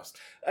discussed.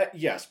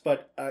 Yes,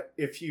 but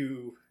if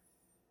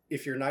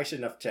you're nice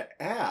enough to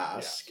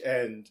ask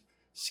and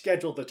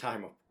schedule the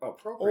time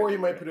appropriately. Or you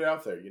might put it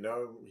out there,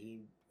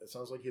 it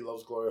sounds like he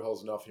loves glory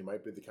holes enough. He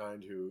might be the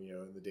kind who,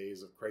 in the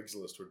days of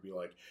Craigslist would be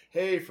like,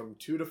 hey, from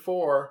 2 to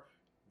 4,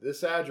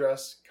 this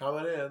address,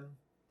 coming in,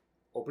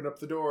 open up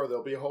the door,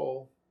 there'll be a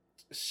hole.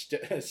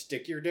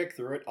 Stick your dick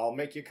through it, I'll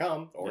make you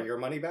come, or your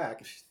money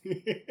back.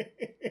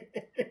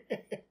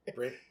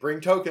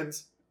 bring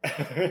tokens.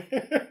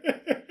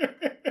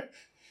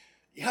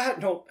 Yeah,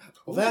 no.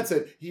 Well, that's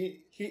it.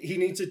 He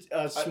needs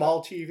a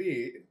small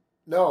TV.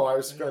 No, I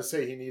was going to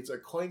say he needs a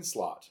coin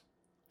slot.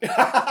 You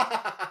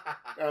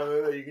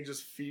can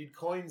just feed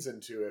coins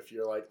into if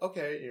you're like,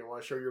 okay, you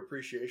want to show your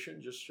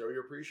appreciation, just show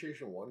your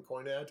appreciation 1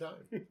 coin at a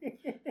time.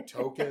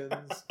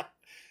 Tokens,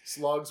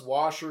 slugs,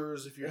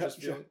 washers, if you're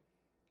just feeling.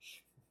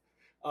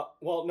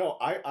 Well, no,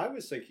 I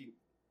was thinking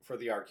for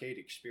the arcade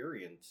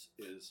experience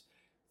is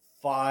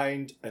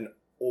find an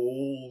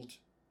old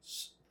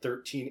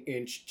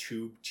 13-inch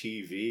tube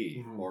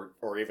TV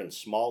or even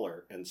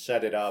smaller and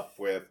set it up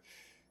with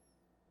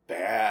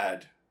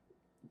bad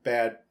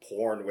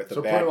porn with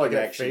a bad connection. So put it like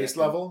at face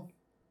level?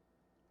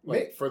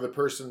 Like for the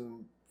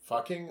person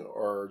fucking,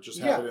 or just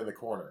have it in the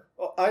corner?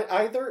 Well,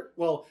 either,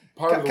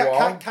 part of the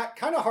wall?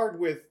 Kind of hard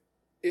with,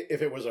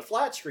 if it was a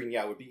flat screen,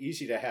 it would be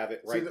easy to have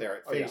it right there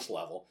at face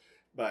level.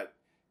 But,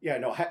 yeah,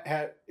 no,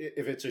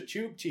 if it's a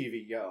tube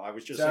TV, I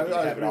was just thinking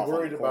I have it off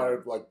worried about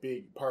it like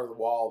being part of the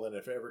wall, then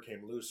if it ever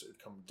came loose,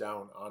 it'd come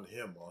down on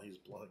him while he's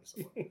blowing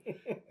someone. No,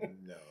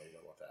 you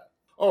don't want that.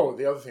 Oh,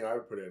 the other thing I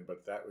would put in,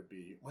 but that would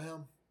be,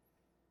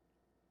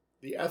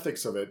 the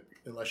ethics of it,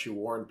 unless you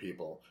warn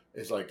people,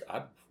 is like,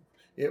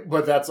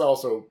 but that's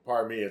also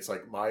part of me. It's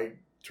like my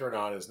turn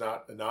on is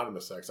not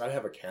anonymous sex. I'd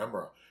have a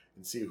camera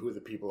and see who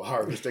the people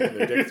are who's sticking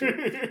their dick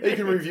through. They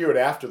can review it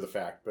after the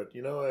fact, but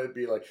it'd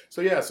be like,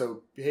 so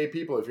hey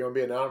people, if you want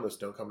to be anonymous,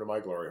 don't come to my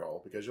glory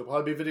hole because you'll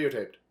probably be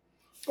videotaped.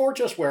 Or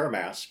just wear a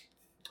mask.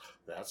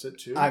 That's it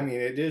too. I mean,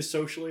 it is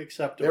socially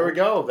acceptable. There we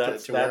go.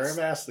 To wear a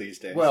mask these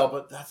days. Well,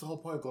 but that's the whole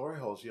point of glory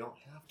holes. You don't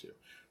have to.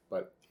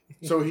 But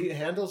so I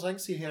can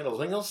see handles.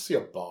 I can also see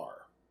a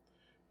bar.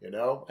 I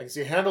can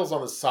see handles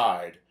on the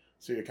side.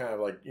 So you're kind of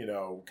like,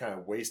 kind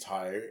of waist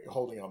high,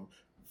 holding them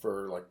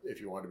for like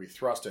if you want to be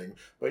thrusting.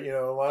 But,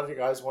 a lot of you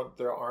guys want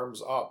their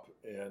arms up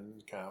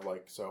and kind of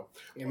like so.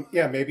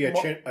 Yeah, maybe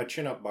a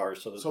chin up bar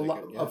so that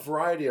a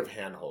variety of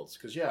handholds.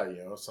 Because,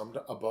 some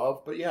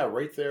above. But,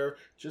 right there,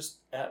 just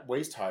at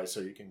waist high so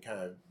you can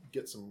kind of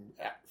get some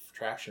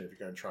traction if you're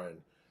going to try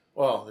and.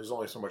 Well, there's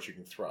only so much you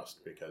can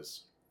thrust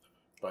because.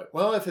 But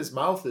if his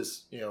mouth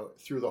is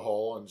through the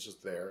hole and it's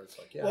just there, it's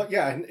like Well,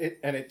 yeah,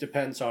 and it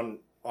depends on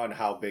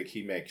how big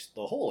he makes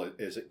the hole.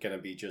 Is it going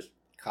to be just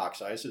cock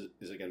size?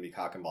 Is it going to be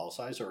cock and ball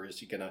size, or is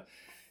he going to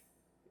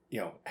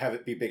have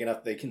it be big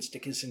enough they can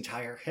stick his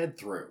entire head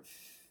through?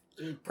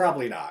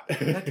 Probably not.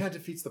 That kind of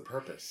defeats the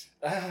purpose.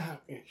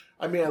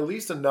 I mean, at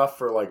least enough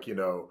for like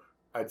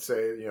I'd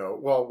say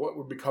what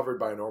would be covered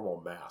by a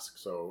normal mask.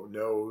 So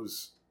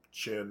nose,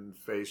 chin,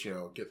 face,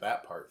 get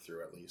that part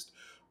through at least.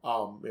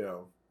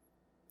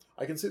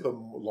 I can see the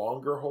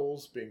longer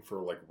holes being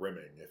for like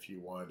rimming if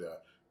you wanted to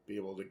be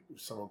able to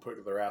someone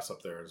put their ass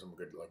up there and someone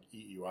could like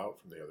eat you out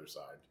from the other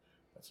side.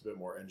 That's a bit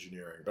more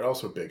engineering, but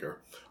also bigger.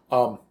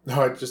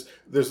 There's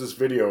this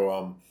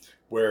video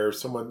where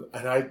someone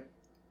and I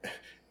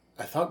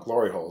thought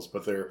glory holes,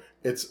 but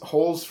it's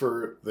holes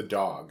for the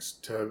dogs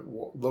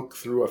to look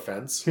through a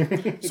fence.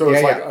 So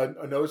it's like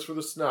a nose for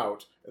the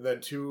snout, and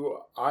then 2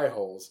 eye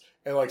holes,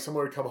 and like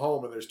someone would come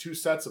home and there's 2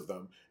 sets of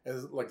them,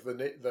 and like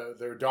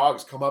their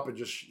dogs come up and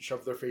just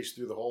shove their face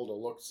through the hole to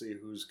look see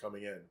who's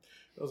coming in.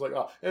 It was like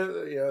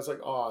it's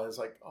like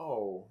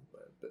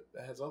but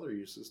that has other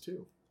uses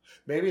too.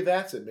 Maybe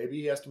that's it.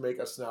 Maybe he has to make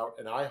a snout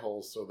and eye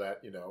holes so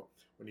that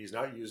when he's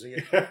not using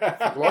it for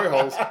glory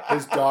holes,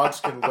 his dogs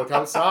can look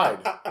outside.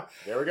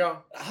 There we go.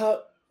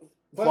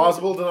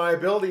 Plausible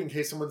deniability in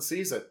case someone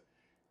sees it.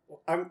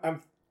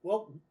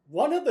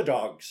 One of the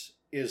dogs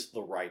is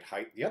the right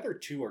height. The other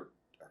 2 are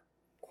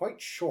quite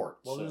short.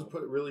 Well, just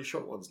put really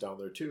short ones down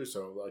there too.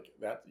 So like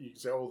that, you can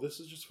say, "Oh, this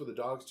is just for the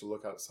dogs to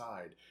look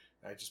outside."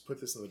 And I just put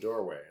this in the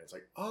doorway. And it's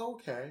like, "Oh,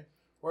 okay.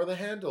 Where are the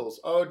handles?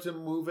 Oh, to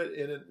move it,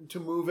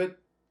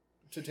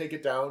 to take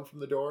it down from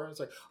the door." It's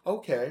like,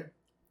 okay.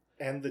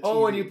 And the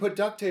TV. And you put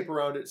duct tape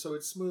around it so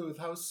it's smooth.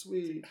 How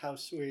sweet. How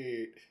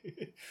sweet.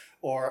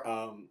 Or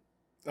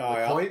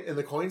in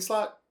the coin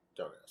slot?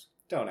 Don't ask.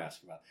 Don't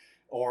ask about it.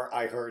 Or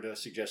I heard a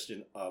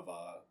suggestion of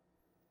a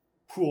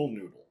pool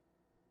noodle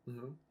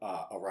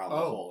around the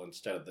hole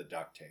instead of the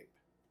duct tape.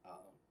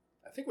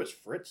 I think it was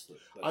Fritz that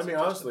I mean,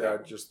 honestly, I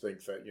one. just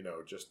think that,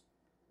 just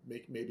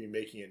maybe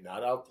making it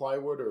not out of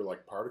plywood or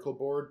like particle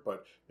board,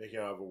 but making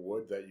it out of a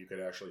wood that you could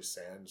actually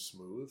sand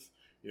smooth.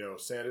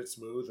 Sand it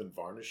smooth and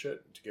varnish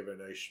it to give it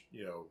a nice,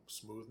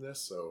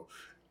 smoothness. So,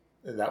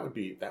 and that would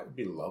be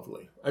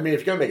lovely. I mean,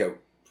 if you're gonna make a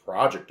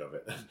project of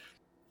it.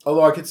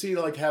 Although I could see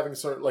like having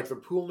sort of like the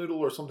pool noodle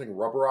or something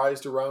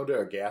rubberized around it,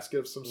 a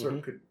gasket of some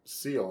sort could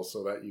seal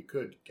so that you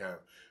could kind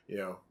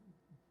of,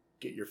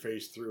 get your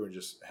face through and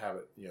just have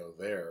it,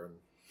 there.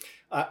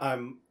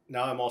 And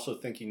I'm also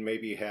thinking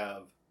maybe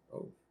have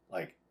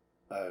like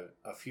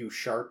a few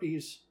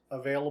Sharpies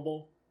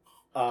available.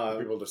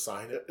 People to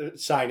sign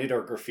it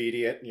or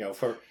graffiti it,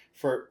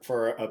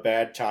 for a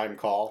bad time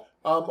call.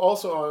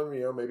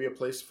 Also, maybe a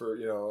place for,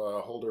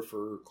 a holder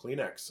for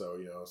Kleenex, so,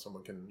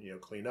 someone can,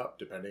 clean up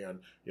depending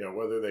on,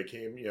 whether they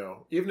came,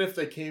 even if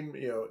they came,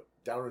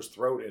 down his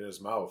throat in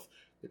his mouth,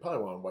 they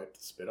probably want to wipe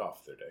the spit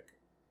off their dick.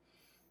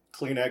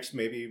 Kleenex,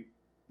 maybe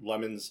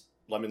lemon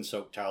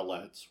soaked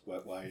towelettes,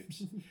 wet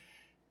wipes.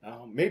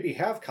 Maybe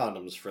have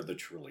condoms for the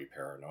truly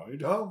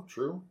paranoid. Oh,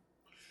 true.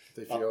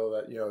 They feel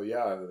that,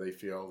 they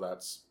feel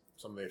that's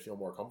something they feel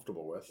more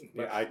comfortable with.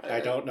 But I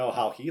don't know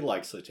how he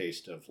likes the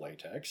taste of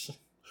latex.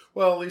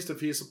 Well, at least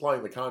if he's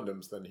supplying the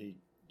condoms, then he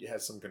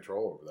has some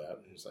control over that.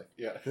 He's like,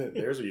 yeah,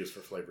 there's a use for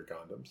flavored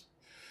condoms.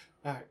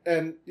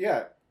 And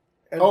yeah.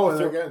 And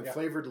again,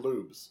 flavored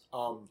lubes.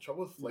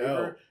 Trouble with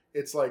flavor,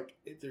 it's like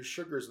there's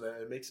sugars in that,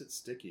 and it makes it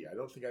sticky. I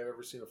don't think I've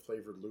ever seen a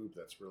flavored lube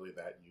that's really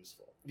that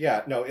useful.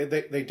 Yeah, no,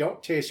 they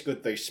don't taste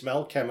good. They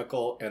smell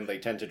chemical, and they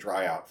tend to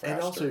dry out faster.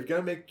 And also, if you're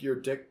going to make your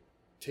dick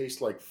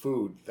taste like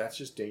food, that's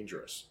just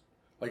dangerous.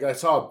 Like, I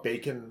saw a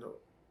bacon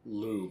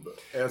lube,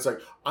 and it's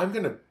like, I'm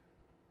going to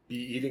be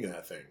eating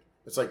that thing.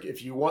 It's like,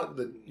 if you want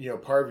the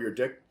part of your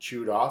dick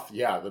chewed off,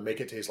 then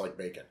make it taste like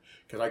bacon.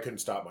 Because I couldn't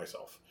stop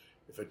myself.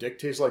 If a dick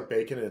tastes like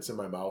bacon and it's in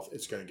my mouth,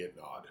 it's going to get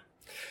gnawed.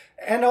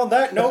 And on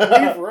that note,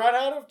 we've run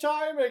out of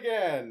time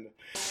again.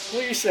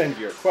 Please send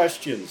your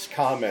questions,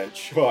 comments,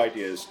 show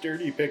ideas,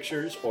 dirty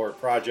pictures, or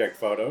project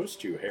photos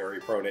to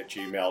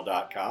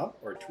harryprone@gmail.com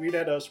or tweet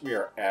at us. We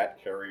are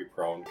at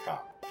harrypronecom.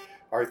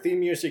 Our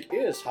theme music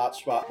is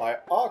Hotspot by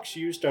Aux,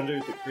 used under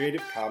the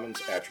Creative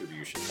Commons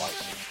Attribution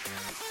License.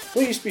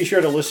 Please be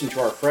sure to listen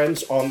to our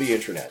friends on the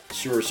internet,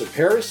 Sewers of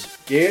Paris,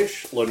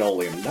 Gage,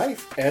 Linoleum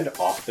Knife, and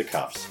Off the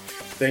Cuffs.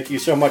 Thank you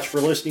so much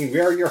for listening. We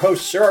are your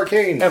hosts, Sir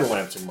Arcane and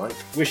Lansing Mike,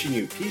 wishing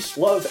you peace,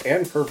 love,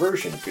 and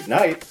perversion. Good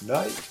night.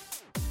 Night.